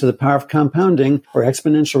introduce them to the power of compounding or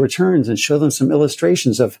exponential returns and show them some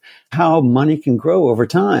illustrations of how money can grow over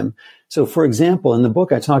time. So, for example, in the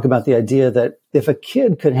book, I talk about the idea that if a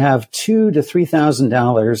kid could have $2,000 to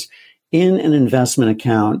 $3,000 in an investment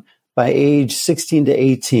account by age 16 to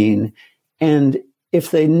 18, and if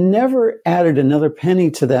they never added another penny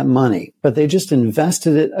to that money, but they just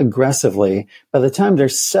invested it aggressively, by the time they're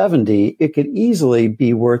 70, it could easily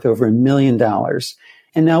be worth over $1 million.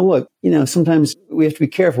 And now look, sometimes we have to be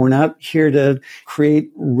careful. We're not here to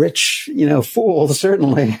create rich, fools,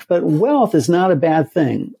 certainly, but wealth is not a bad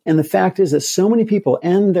thing. And the fact is that so many people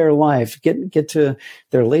end their life, get to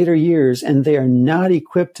their later years, and they are not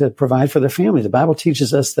equipped to provide for their family. The Bible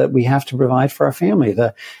teaches us that we have to provide for our family.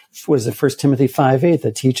 Was it 1 Timothy 5:8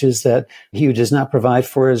 that teaches that he who does not provide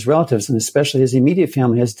for his relatives, and especially his immediate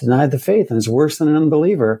family, has denied the faith and is worse than an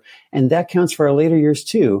unbeliever. And that counts for our later years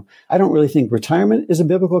too. I don't really think retirement is a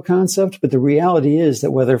biblical concept, but the reality is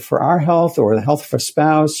that whether for our health or the health of a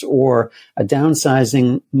spouse or a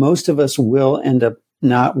downsizing, most of us will end up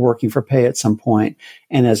not working for pay at some point.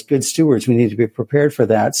 And as good stewards, we need to be prepared for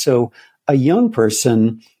that. So a young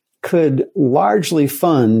person could largely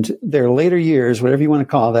fund their later years, whatever you want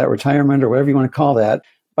to call that, retirement or whatever you want to call that,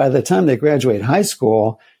 by the time they graduate high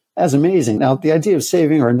school. That's amazing. Now, the idea of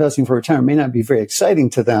saving or investing for retirement may not be very exciting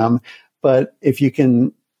to them, but if you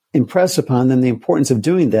can impress upon them the importance of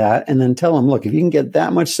doing that and then tell them, look, if you can get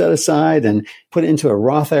that much set aside and put it into a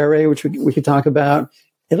Roth IRA, which we could talk about,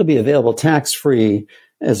 it'll be available tax-free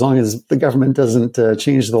as long as the government doesn't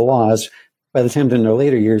change the laws. By the time they're in their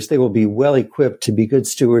later years, they will be well equipped to be good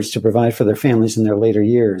stewards to provide for their families in their later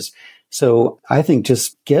years. So I think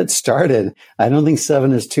just get started. I don't think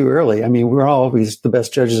 7 is too early. I mean, we're always the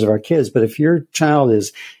best judges of our kids, but if your child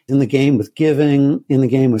is in the game with giving, in the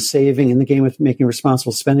game with saving, in the game with making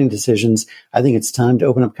responsible spending decisions, I think it's time to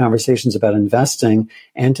open up conversations about investing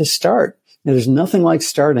and to start. Now, there's nothing like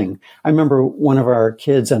starting. I remember one of our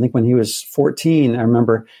kids, I think when he was 14, I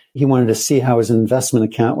remember he wanted to see how his investment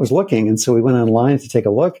account was looking. And so we went online to take a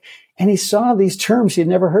look, and he saw these terms he had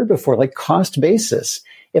never heard before, like cost basis.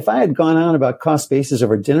 If I had gone on about cost basis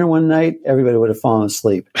over dinner one night, everybody would have fallen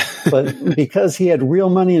asleep. But because he had real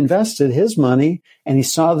money invested, his money, and he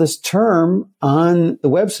saw this term on the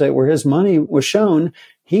website where his money was shown,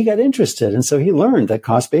 he got interested. And so he learned that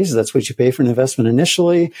cost basis, that's what you pay for an investment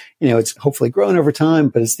initially. It's hopefully grown over time,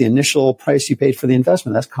 but it's the initial price you paid for the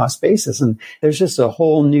investment. That's cost basis. And there's just a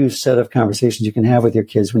whole new set of conversations you can have with your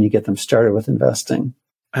kids when you get them started with investing.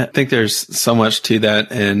 I think there's so much to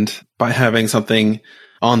that. And by having something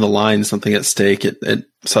on the line, something at stake, it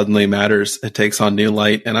suddenly matters. It takes on new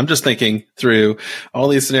light. And I'm just thinking through all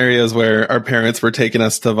these scenarios where our parents were taking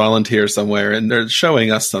us to volunteer somewhere and they're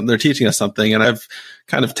showing us something, they're teaching us something. And I've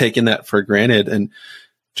kind of taken that for granted. And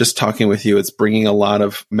just talking with you, it's bringing a lot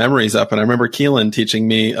of memories up. And I remember Keelan teaching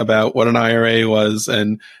me about what an IRA was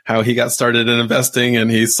and how he got started in investing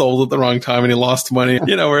and he sold at the wrong time and he lost money.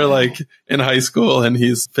 We're like in high school and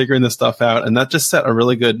he's figuring this stuff out. And that just set a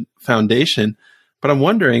really good foundation. But I'm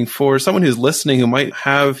wondering, for someone who's listening who might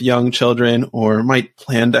have young children or might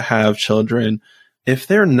plan to have children, if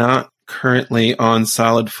they're not currently on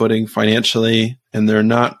solid footing financially and they're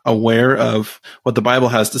not aware of what the Bible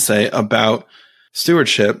has to say about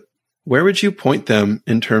stewardship, where would you point them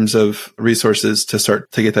in terms of resources to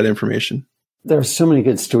start to get that information? There are so many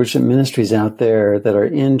good stewardship ministries out there that are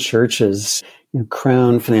in churches,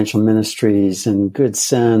 Crown Financial Ministries and Good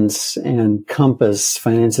Sense and Compass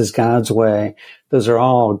Finances God's Way. Those are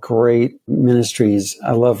all great ministries.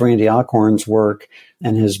 I love Randy Alcorn's work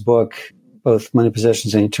and his book, both Money,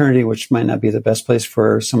 Possessions, and Eternity, which might not be the best place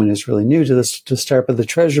for someone who's really new to this to start, but the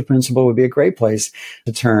Treasure Principle would be a great place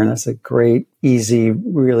to turn. That's a great, easy,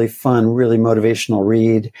 really fun, really motivational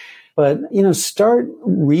read. But, start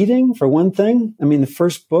reading for one thing. I mean, the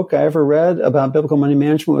first book I ever read about biblical money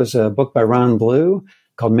management was a book by Ron Blue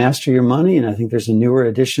called Master Your Money. And I think there's a newer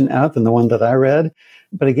edition out than the one that I read.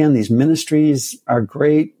 But again, these ministries are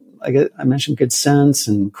great. I mentioned Good Sense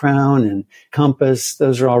and Crown and Compass.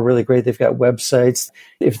 Those are all really great. They've got websites.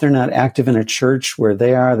 If they're not active in a church where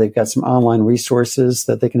they are, they've got some online resources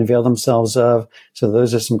that they can avail themselves of. So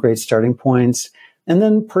those are some great starting points. And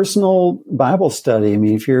then personal Bible study. I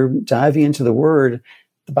mean, if you're diving into the Word,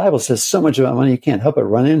 the Bible says so much about money, you can't help but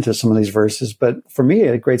run into some of these verses. But for me,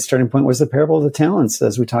 a great starting point was the parable of the talents,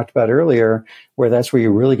 as we talked about earlier, where that's where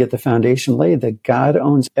you really get the foundation laid, that God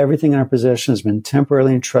owns everything in our possession, has been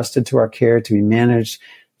temporarily entrusted to our care to be managed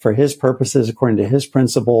for His purposes according to His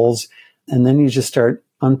principles. And then you just start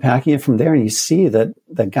unpacking it from there, and you see that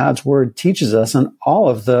God's Word teaches us on all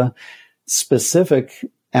of the specific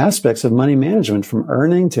aspects of money management, from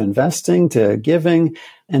earning to investing to giving.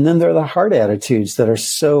 And then there are the heart attitudes that are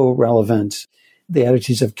so relevant. The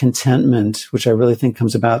attitudes of contentment, which I really think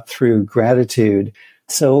comes about through gratitude.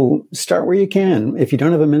 So start where you can. If you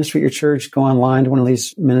don't have a ministry at your church, go online to one of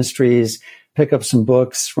these ministries, pick up some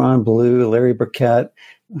books. Ron Blue, Larry Burkett,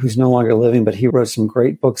 who's no longer living, but he wrote some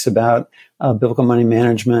great books about biblical money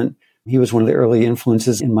management. He was one of the early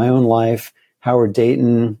influences in my own life. Howard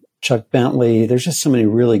Dayton, Chuck Bentley. There's just so many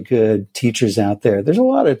really good teachers out there. There's a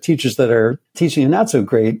lot of teachers that are teaching a not so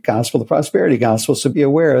great gospel, the prosperity gospel, so be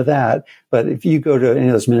aware of that. But if you go to any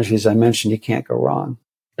of those ministries I mentioned, you can't go wrong.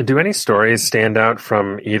 Do any stories stand out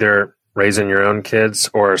from either raising your own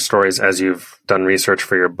kids or stories as you've done research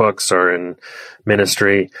for your books or in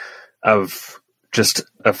ministry of just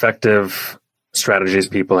effective strategies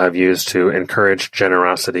people have used to encourage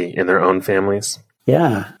generosity in their own families?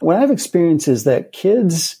 Yeah. What I've experienced is that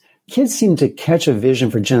kids seem to catch a vision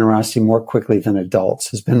for generosity more quickly than adults,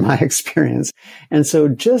 has been my experience. And so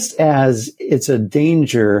just as it's a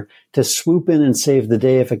danger to swoop in and save the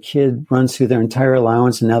day if a kid runs through their entire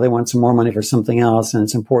allowance and now they want some more money for something else, and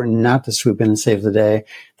it's important not to swoop in and save the day,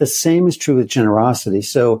 the same is true with generosity.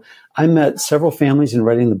 So I met several families in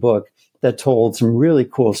writing the book that told some really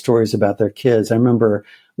cool stories about their kids. I remember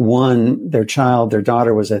their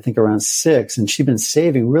daughter was, I think, around 6, and she'd been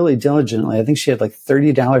saving really diligently. I think she had like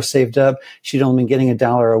 $30 saved up. She'd only been getting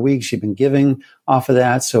 $1 a week. She'd been giving off of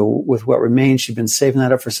that. So with what remained, she'd been saving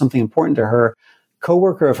that up for something important to her.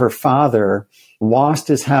 Coworker of her father lost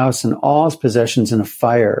his house and all his possessions in a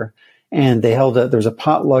fire. And there was a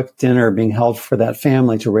potluck dinner being held for that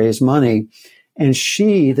family to raise money. And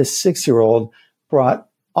she, the 6-year-old, brought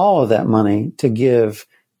all of that money to give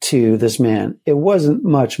to this man. It wasn't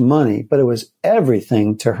much money, but it was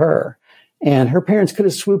everything to her. And her parents could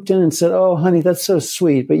have swooped in and said, "Oh, honey, that's so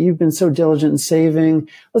sweet, but you've been so diligent in saving.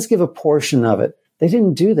 Let's give a portion of it." They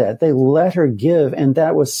didn't do that. They let her give. And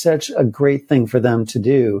that was such a great thing for them to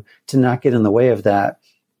do, to not get in the way of that.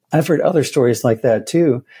 I've heard other stories like that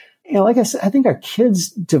too. Like I said, I think our kids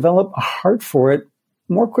develop a heart for it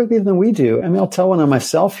more quickly than we do. I mean, I'll tell one on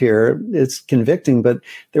myself here. It's convicting, but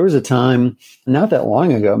there was a time not that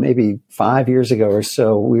long ago, maybe 5 years ago or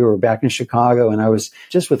so, we were back in Chicago and I was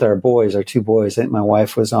just with our boys, our 2 boys. I think my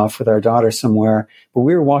wife was off with our daughter somewhere, but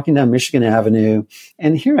we were walking down Michigan Avenue,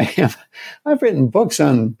 and here I am. I've written books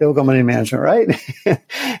on biblical money management, right?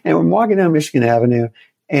 And we're walking down Michigan Avenue,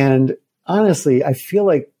 and honestly, I feel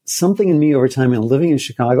like something in me over time and living in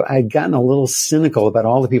Chicago, I had gotten a little cynical about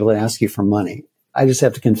all the people that ask you for money. I just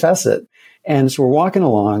have to confess it. And so we're walking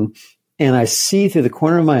along, and I see through the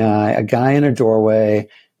corner of my eye a guy in a doorway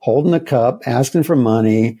holding a cup, asking for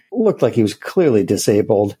money, looked like he was clearly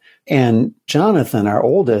disabled. And Jonathan, our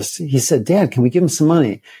oldest, he said, "Dad, can we give him some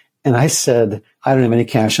money?" And I said, "I don't have any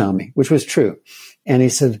cash on me," which was true. And he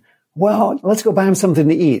said, "Well, let's go buy him something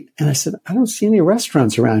to eat." And I said, "I don't see any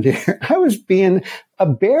restaurants around here." I was being a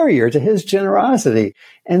barrier to his generosity.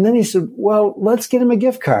 And then he said, "Well, let's get him a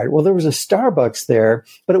gift card." Well, there was a Starbucks there,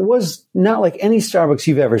 but it was not like any Starbucks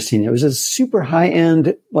you've ever seen. It was a super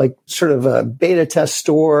high-end, like sort of a beta test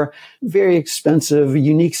store, very expensive,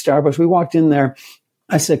 unique Starbucks. We walked in there.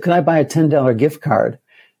 I said, "Could I buy a $10 gift card?"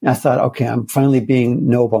 And I thought, okay, I'm finally being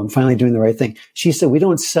noble. I'm finally doing the right thing. She said, "We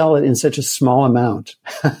don't sell it in such a small amount."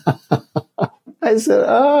 I said,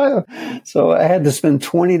 oh. So I had to spend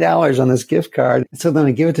 $20 on this gift card. So then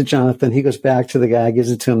I give it to Jonathan. He goes back to the guy, gives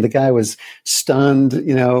it to him. The guy was stunned,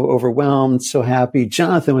 overwhelmed, so happy.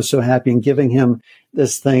 Jonathan was so happy in giving him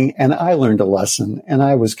this thing. And I learned a lesson and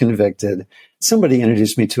I was convicted. Somebody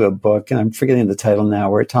introduced me to a book, and I'm forgetting the title now,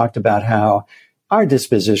 where it talked about how our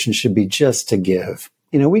disposition should be just to give.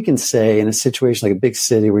 We can say in a situation like a big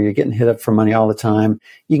city where you're getting hit up for money all the time,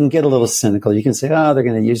 you can get a little cynical. You can say, oh, they're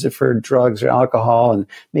going to use it for drugs or alcohol, and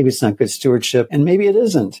maybe it's not good stewardship, and maybe it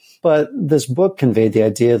isn't. But this book conveyed the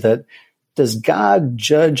idea that, does God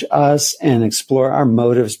judge us and explore our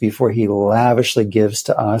motives before he lavishly gives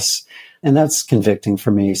to us? And that's convicting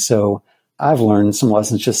for me. So I've learned some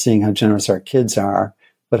lessons just seeing how generous our kids are,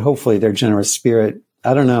 but hopefully their generous spirit,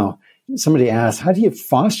 I don't know. Somebody asked, how do you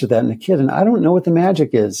foster that in a kid? And I don't know what the magic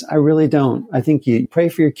is. I really don't. I think you pray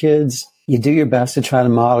for your kids. You do your best to try to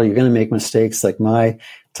model. You're going to make mistakes, like my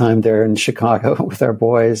time there in Chicago with our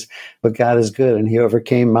boys. But God is good, and he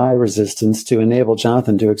overcame my resistance to enable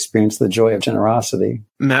Jonathan to experience the joy of generosity.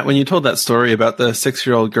 Matt, when you told that story about the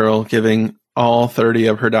 6-year-old girl giving all 30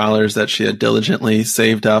 of her dollars that she had diligently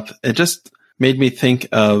saved up, it just made me think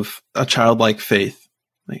of a childlike faith.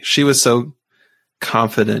 Like, she was so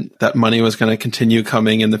confident that money was going to continue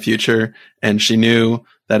coming in the future, and she knew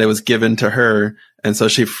that it was given to her, and so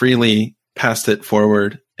she freely passed it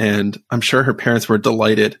forward. And I'm sure her parents were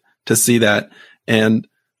delighted to see that. And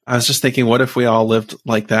I was just thinking, what if we all lived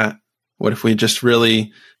like that? What if we just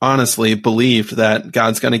really honestly believed that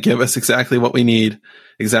God's going to give us exactly what we need,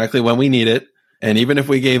 exactly when we need it, and even if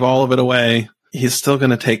we gave all of it away, he's still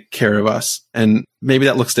going to take care of us. And maybe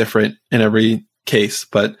that looks different in every case,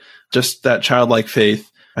 but just that childlike faith,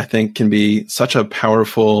 I think, can be such a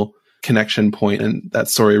powerful connection point. And that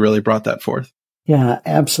story really brought that forth. Yeah,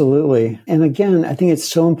 absolutely. And again, I think it's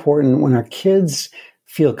so important when our kids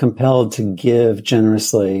feel compelled to give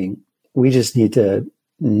generously, we just need to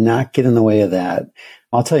not get in the way of that.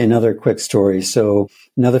 I'll tell you another quick story. So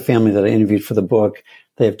another family that I interviewed for the book,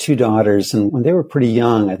 they have 2 daughters. And when they were pretty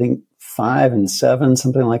young, I think 5 and 7,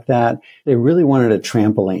 something like that, they really wanted a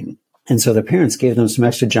trampoline. And so their parents gave them some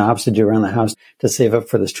extra jobs to do around the house to save up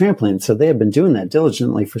for this trampoline. So they had been doing that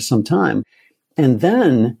diligently for some time. And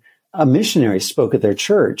then a missionary spoke at their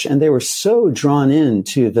church, and they were so drawn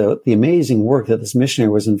into the amazing work that this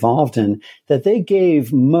missionary was involved in that they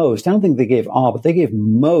gave most, I don't think they gave all, but they gave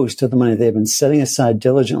most of the money they've been setting aside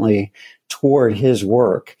diligently toward his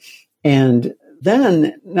work. And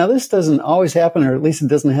then, now this doesn't always happen, or at least it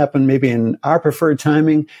doesn't happen maybe in our preferred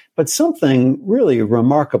timing, but something really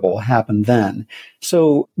remarkable happened then.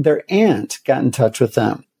 So their aunt got in touch with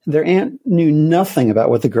them. Their aunt knew nothing about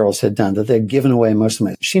what the girls had done, that they'd given away most of the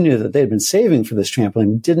money. She knew that they'd been saving for this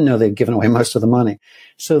trampoline, didn't know they'd given away most of the money.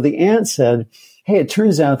 So the aunt said, hey, it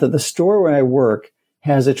turns out that the store where I work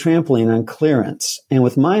has a trampoline on clearance. And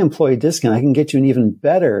with my employee discount, I can get you an even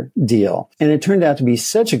better deal. And it turned out to be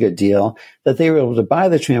such a good deal that they were able to buy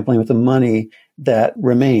the trampoline with the money that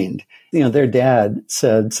remained. Their dad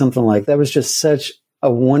said something like, that was just such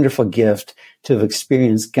a wonderful gift to have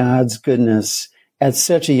experienced God's goodness at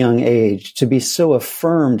such a young age, to be so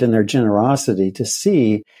affirmed in their generosity, to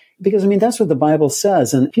see, because that's what the Bible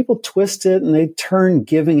says. And people twist it and they turn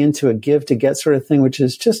giving into a give to get sort of thing, which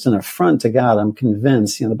is just an affront to God. I'm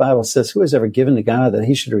convinced. The Bible says, who has ever given to God that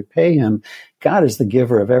he should repay him? God is the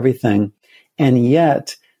giver of everything. And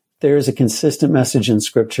yet there is a consistent message in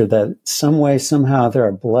Scripture that some way, somehow there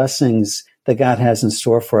are blessings that God has in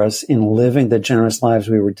store for us in living the generous lives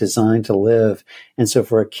we were designed to live. And so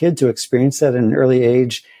for a kid to experience that at an early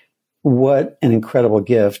age, what an incredible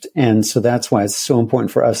gift. And so that's why it's so important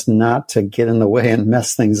for us not to get in the way and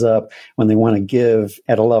mess things up when they want to give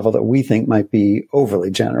at a level that we think might be overly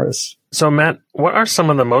generous. So, Matt, what are some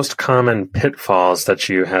of the most common pitfalls that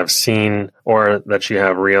you have seen or that you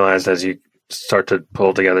have realized as you start to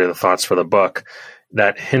pull together the thoughts for the book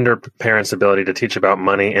that hinder parents' ability to teach about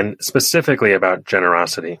money and specifically about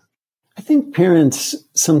generosity? I think parents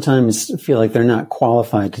sometimes feel like they're not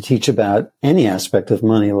qualified to teach about any aspect of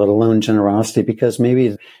money, let alone generosity, because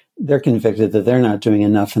maybe they're convicted that they're not doing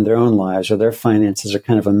enough in their own lives or their finances are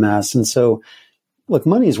kind of a mess. And so, look,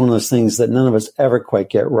 money is one of those things that none of us ever quite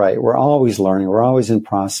get right. We're always learning. We're always in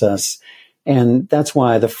process. And that's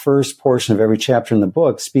why the first portion of every chapter in the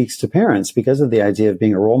book speaks to parents, because of the idea of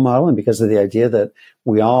being a role model and because of the idea that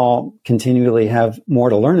we all continually have more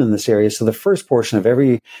to learn in this area. So the first portion of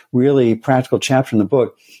every really practical chapter in the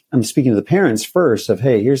book, I'm speaking to the parents first of,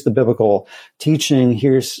 hey, here's the biblical teaching.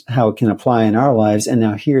 Here's how it can apply in our lives. And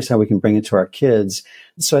now here's how we can bring it to our kids.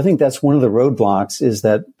 So I think that's one of the roadblocks, is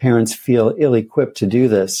that parents feel ill-equipped to do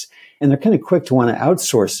this. And they're kind of quick to want to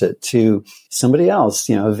outsource it to somebody else,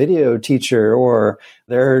 a video teacher or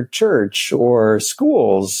their church or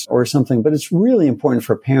schools or something. But it's really important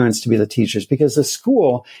for parents to be the teachers, because the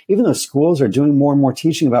school, even though schools are doing more and more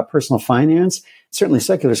teaching about personal finance, certainly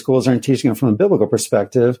secular schools aren't teaching it from a biblical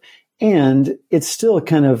perspective. And it's still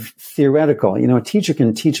kind of theoretical. A teacher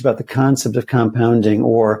can teach about the concept of compounding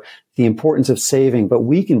or the importance of saving, but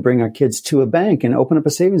we can bring our kids to a bank and open up a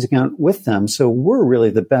savings account with them. So we're really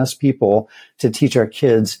the best people to teach our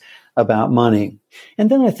kids about money. And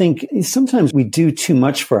then I think sometimes we do too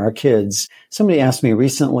much for our kids. Somebody asked me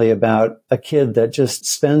recently about a kid that just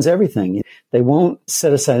spends everything. They won't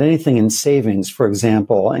set aside anything in savings, for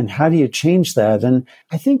example. And how do you change that? And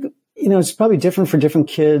I think, it's probably different for different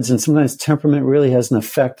kids, and sometimes temperament really has an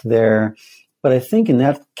effect there. But I think in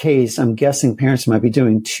that case, I'm guessing parents might be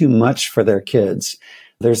doing too much for their kids.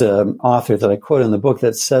 There's an author that I quote in the book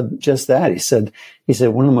that said just that. He said,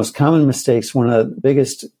 one of the most common mistakes, one of the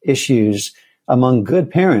biggest issues among good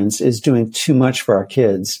parents is doing too much for our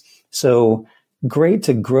kids. So great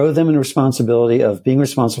to grow them in responsibility of being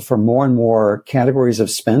responsible for more and more categories of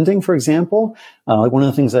spending, for example. One of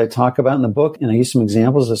the things that I talk about in the book, and I use some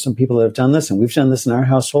examples of some people that have done this, and we've done this in our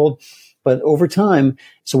household. But over time,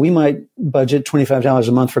 so we might budget $25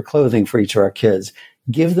 a month for clothing for each of our kids.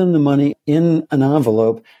 Give them the money in an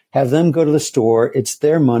envelope, have them go to the store. It's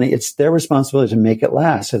their money. It's their responsibility to make it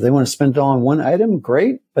last. If they want to spend it all on one item,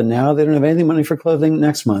 great. But now they don't have any money for clothing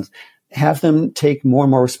next month. Have them take more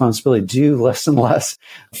and more responsibility, do less and less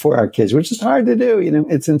for our kids, which is hard to do.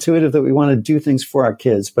 It's intuitive that we want to do things for our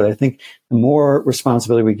kids, but I think the more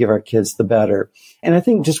responsibility we give our kids, the better. And I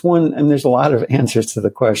think there's a lot of answers to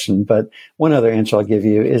the question, but one other answer I'll give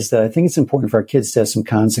you is that I think it's important for our kids to have some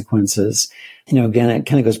consequences. Again, it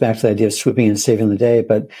kind of goes back to the idea of swooping and saving the day,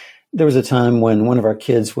 but there was a time when one of our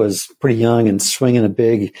kids was pretty young and swinging a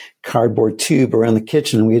big cardboard tube around the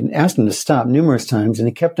kitchen. And we had asked him to stop numerous times, and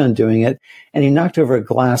he kept on doing it. And he knocked over a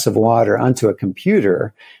glass of water onto a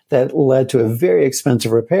computer that led to a very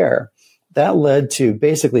expensive repair. That led to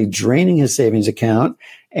basically draining his savings account.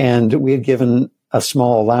 And we had given a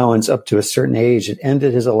small allowance up to a certain age. It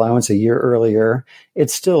ended his allowance a year earlier. It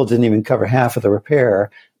still didn't even cover half of the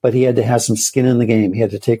repair, but he had to have some skin in the game. He had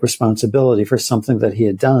to take responsibility for something that he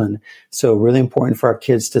had done. So really important for our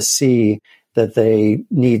kids to see that they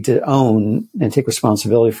need to own and take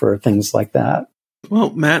responsibility for things like that. Well,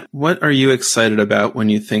 Matt, what are you excited about when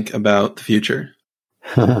you think about the future?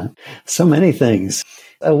 So many things.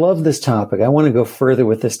 I love this topic. I want to go further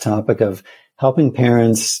with this topic of helping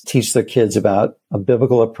parents teach their kids about a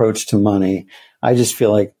biblical approach to money. I just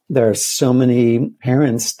feel like there are so many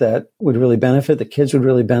parents that would really benefit. The kids would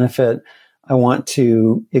really benefit. I want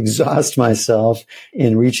to exhaust myself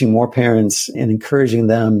in reaching more parents and encouraging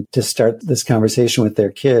them to start this conversation with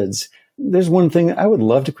their kids. There's one thing, I would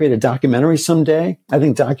love to create a documentary someday. I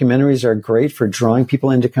think documentaries are great for drawing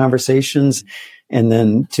people into conversations and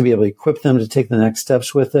then to be able to equip them to take the next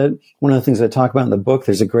steps with it. One of the things I talk about in the book,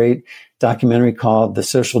 there's a great documentary called The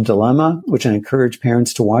Social Dilemma, which I encourage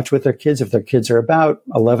parents to watch with their kids if their kids are about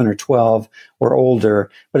 11 or 12 or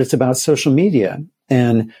older. But it's about social media,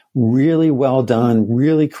 and really well done,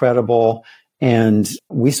 really credible. And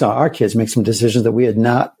we saw our kids make some decisions that we had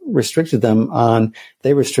not restricted them on.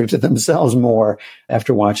 They restricted themselves more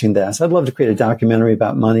after watching this. I'd love to create a documentary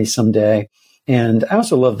about money someday. And I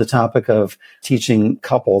also love the topic of teaching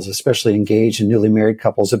couples, especially engaged and newly married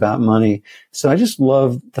couples, about money. So I just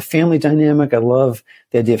love the family dynamic. I love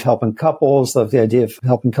the idea of helping couples, love the idea of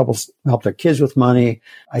helping couples help their kids with money.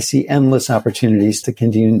 I see endless opportunities to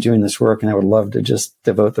continue doing this work, and I would love to just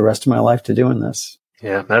devote the rest of my life to doing this.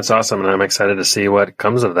 Yeah, that's awesome, and I'm excited to see what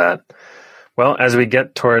comes of that. Well, as we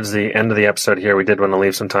get towards the end of the episode here, we did want to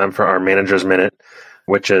leave some time for our Manager's Minute,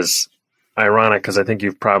 which is ironic because I think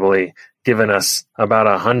you've probably given us about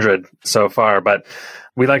 100 so far, but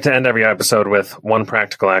we like to end every episode with one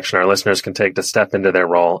practical action our listeners can take to step into their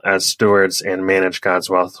role as stewards and manage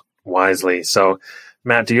God's wealth wisely. So,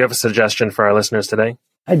 Matt, do you have a suggestion for our listeners today?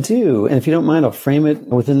 I do. And if you don't mind, I'll frame it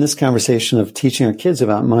within this conversation of teaching our kids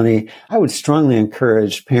about money. I would strongly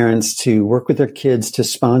encourage parents to work with their kids to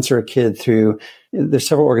sponsor a kid through, there's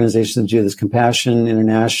several organizations that do this, Compassion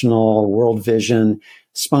International, World Vision,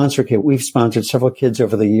 sponsor a kid. We've sponsored several kids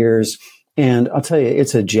over the years And I'll tell you,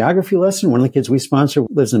 it's a geography lesson. One of the kids we sponsor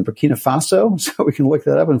lives in Burkina Faso, so we can look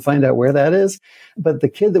that up and find out where that is. But the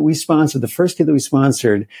kid that we sponsored, the first kid that we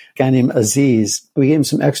sponsored, a guy named Aziz, we gave him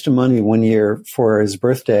some extra money one year for his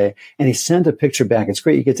birthday, and he sent a picture back. It's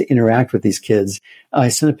great. You get to interact with these kids. I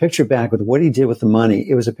sent a picture back with what he did with the money.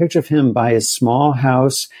 It was a picture of him by his small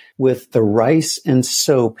house with the rice and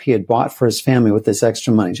soap he had bought for his family with this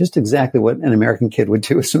extra money. Just exactly what an American kid would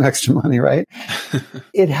do with some extra money, right?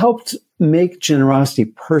 It helped make generosity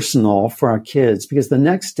personal for our kids, because the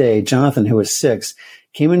next day, Jonathan, who was 6,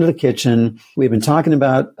 came into the kitchen. We'd been talking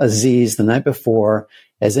about Aziz the night before.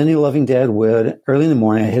 As any loving dad would, early in the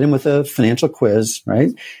morning, I hit him with a financial quiz,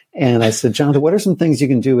 right? And I said, Jonathan, what are some things you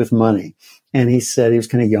can do with money? And he said, he was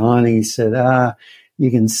kind of yawning. He said,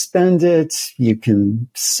 you can spend it, you can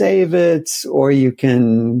save it, or you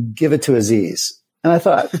can give it to Aziz. And I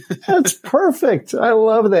thought, that's perfect. I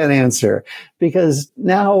love that answer, because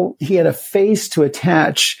now he had a face to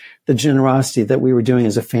attach the generosity that we were doing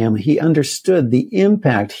as a family. He understood the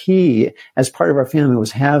impact he, as part of our family,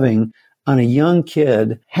 was having on a young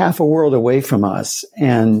kid half a world away from us.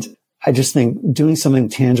 And I just think doing something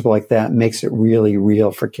tangible like that makes it really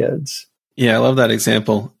real for kids. Yeah, I love that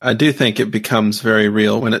example. I do think it becomes very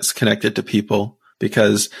real when it's connected to people,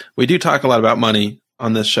 because we do talk a lot about money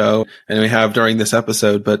on this show, and we have during this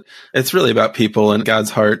episode, but it's really about people, and God's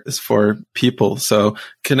heart is for people. So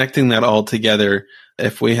connecting that all together,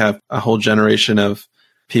 if we have a whole generation of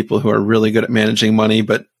people who are really good at managing money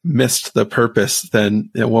but missed the purpose, then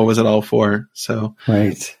what was it all for? So,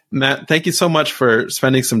 right. Matt, thank you so much for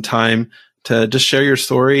spending some time to just share your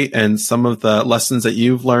story and some of the lessons that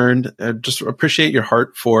you've learned. I just appreciate your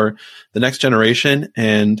heart for the next generation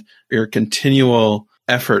and your continual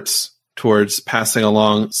efforts towards passing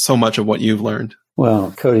along so much of what you've learned.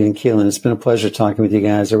 Well, Cody and Keelan, it's been a pleasure talking with you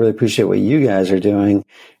guys. I really appreciate what you guys are doing,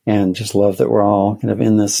 and just love that we're all kind of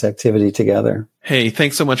in this activity together. Hey,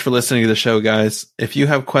 thanks so much for listening to the show, guys. If you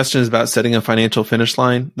have questions about setting a financial finish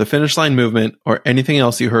line, the Finish Line movement, or anything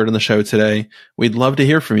else you heard on the show today, we'd love to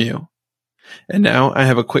hear from you. And now I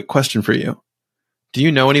have a quick question for you. Do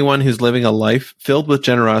you know anyone who's living a life filled with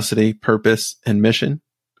generosity, purpose, and mission?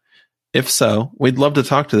 If so, we'd love to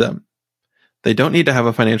talk to them. They don't need to have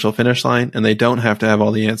a financial finish line, and they don't have to have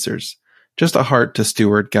all the answers. Just a heart to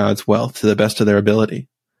steward God's wealth to the best of their ability.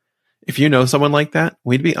 If you know someone like that,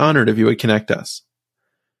 we'd be honored if you would connect us.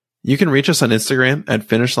 You can reach us on Instagram at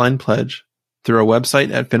FinishLinePledge, through our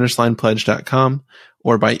website at FinishLinePledge.com,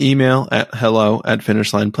 or by email at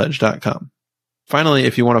hello@FinishLinePledge.com. Finally,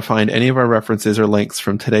 if you want to find any of our references or links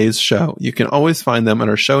from today's show, you can always find them on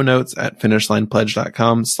our show notes at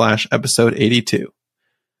FinishLinePledge.com/episode 82.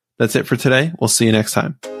 That's it for today. We'll see you next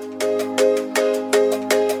time.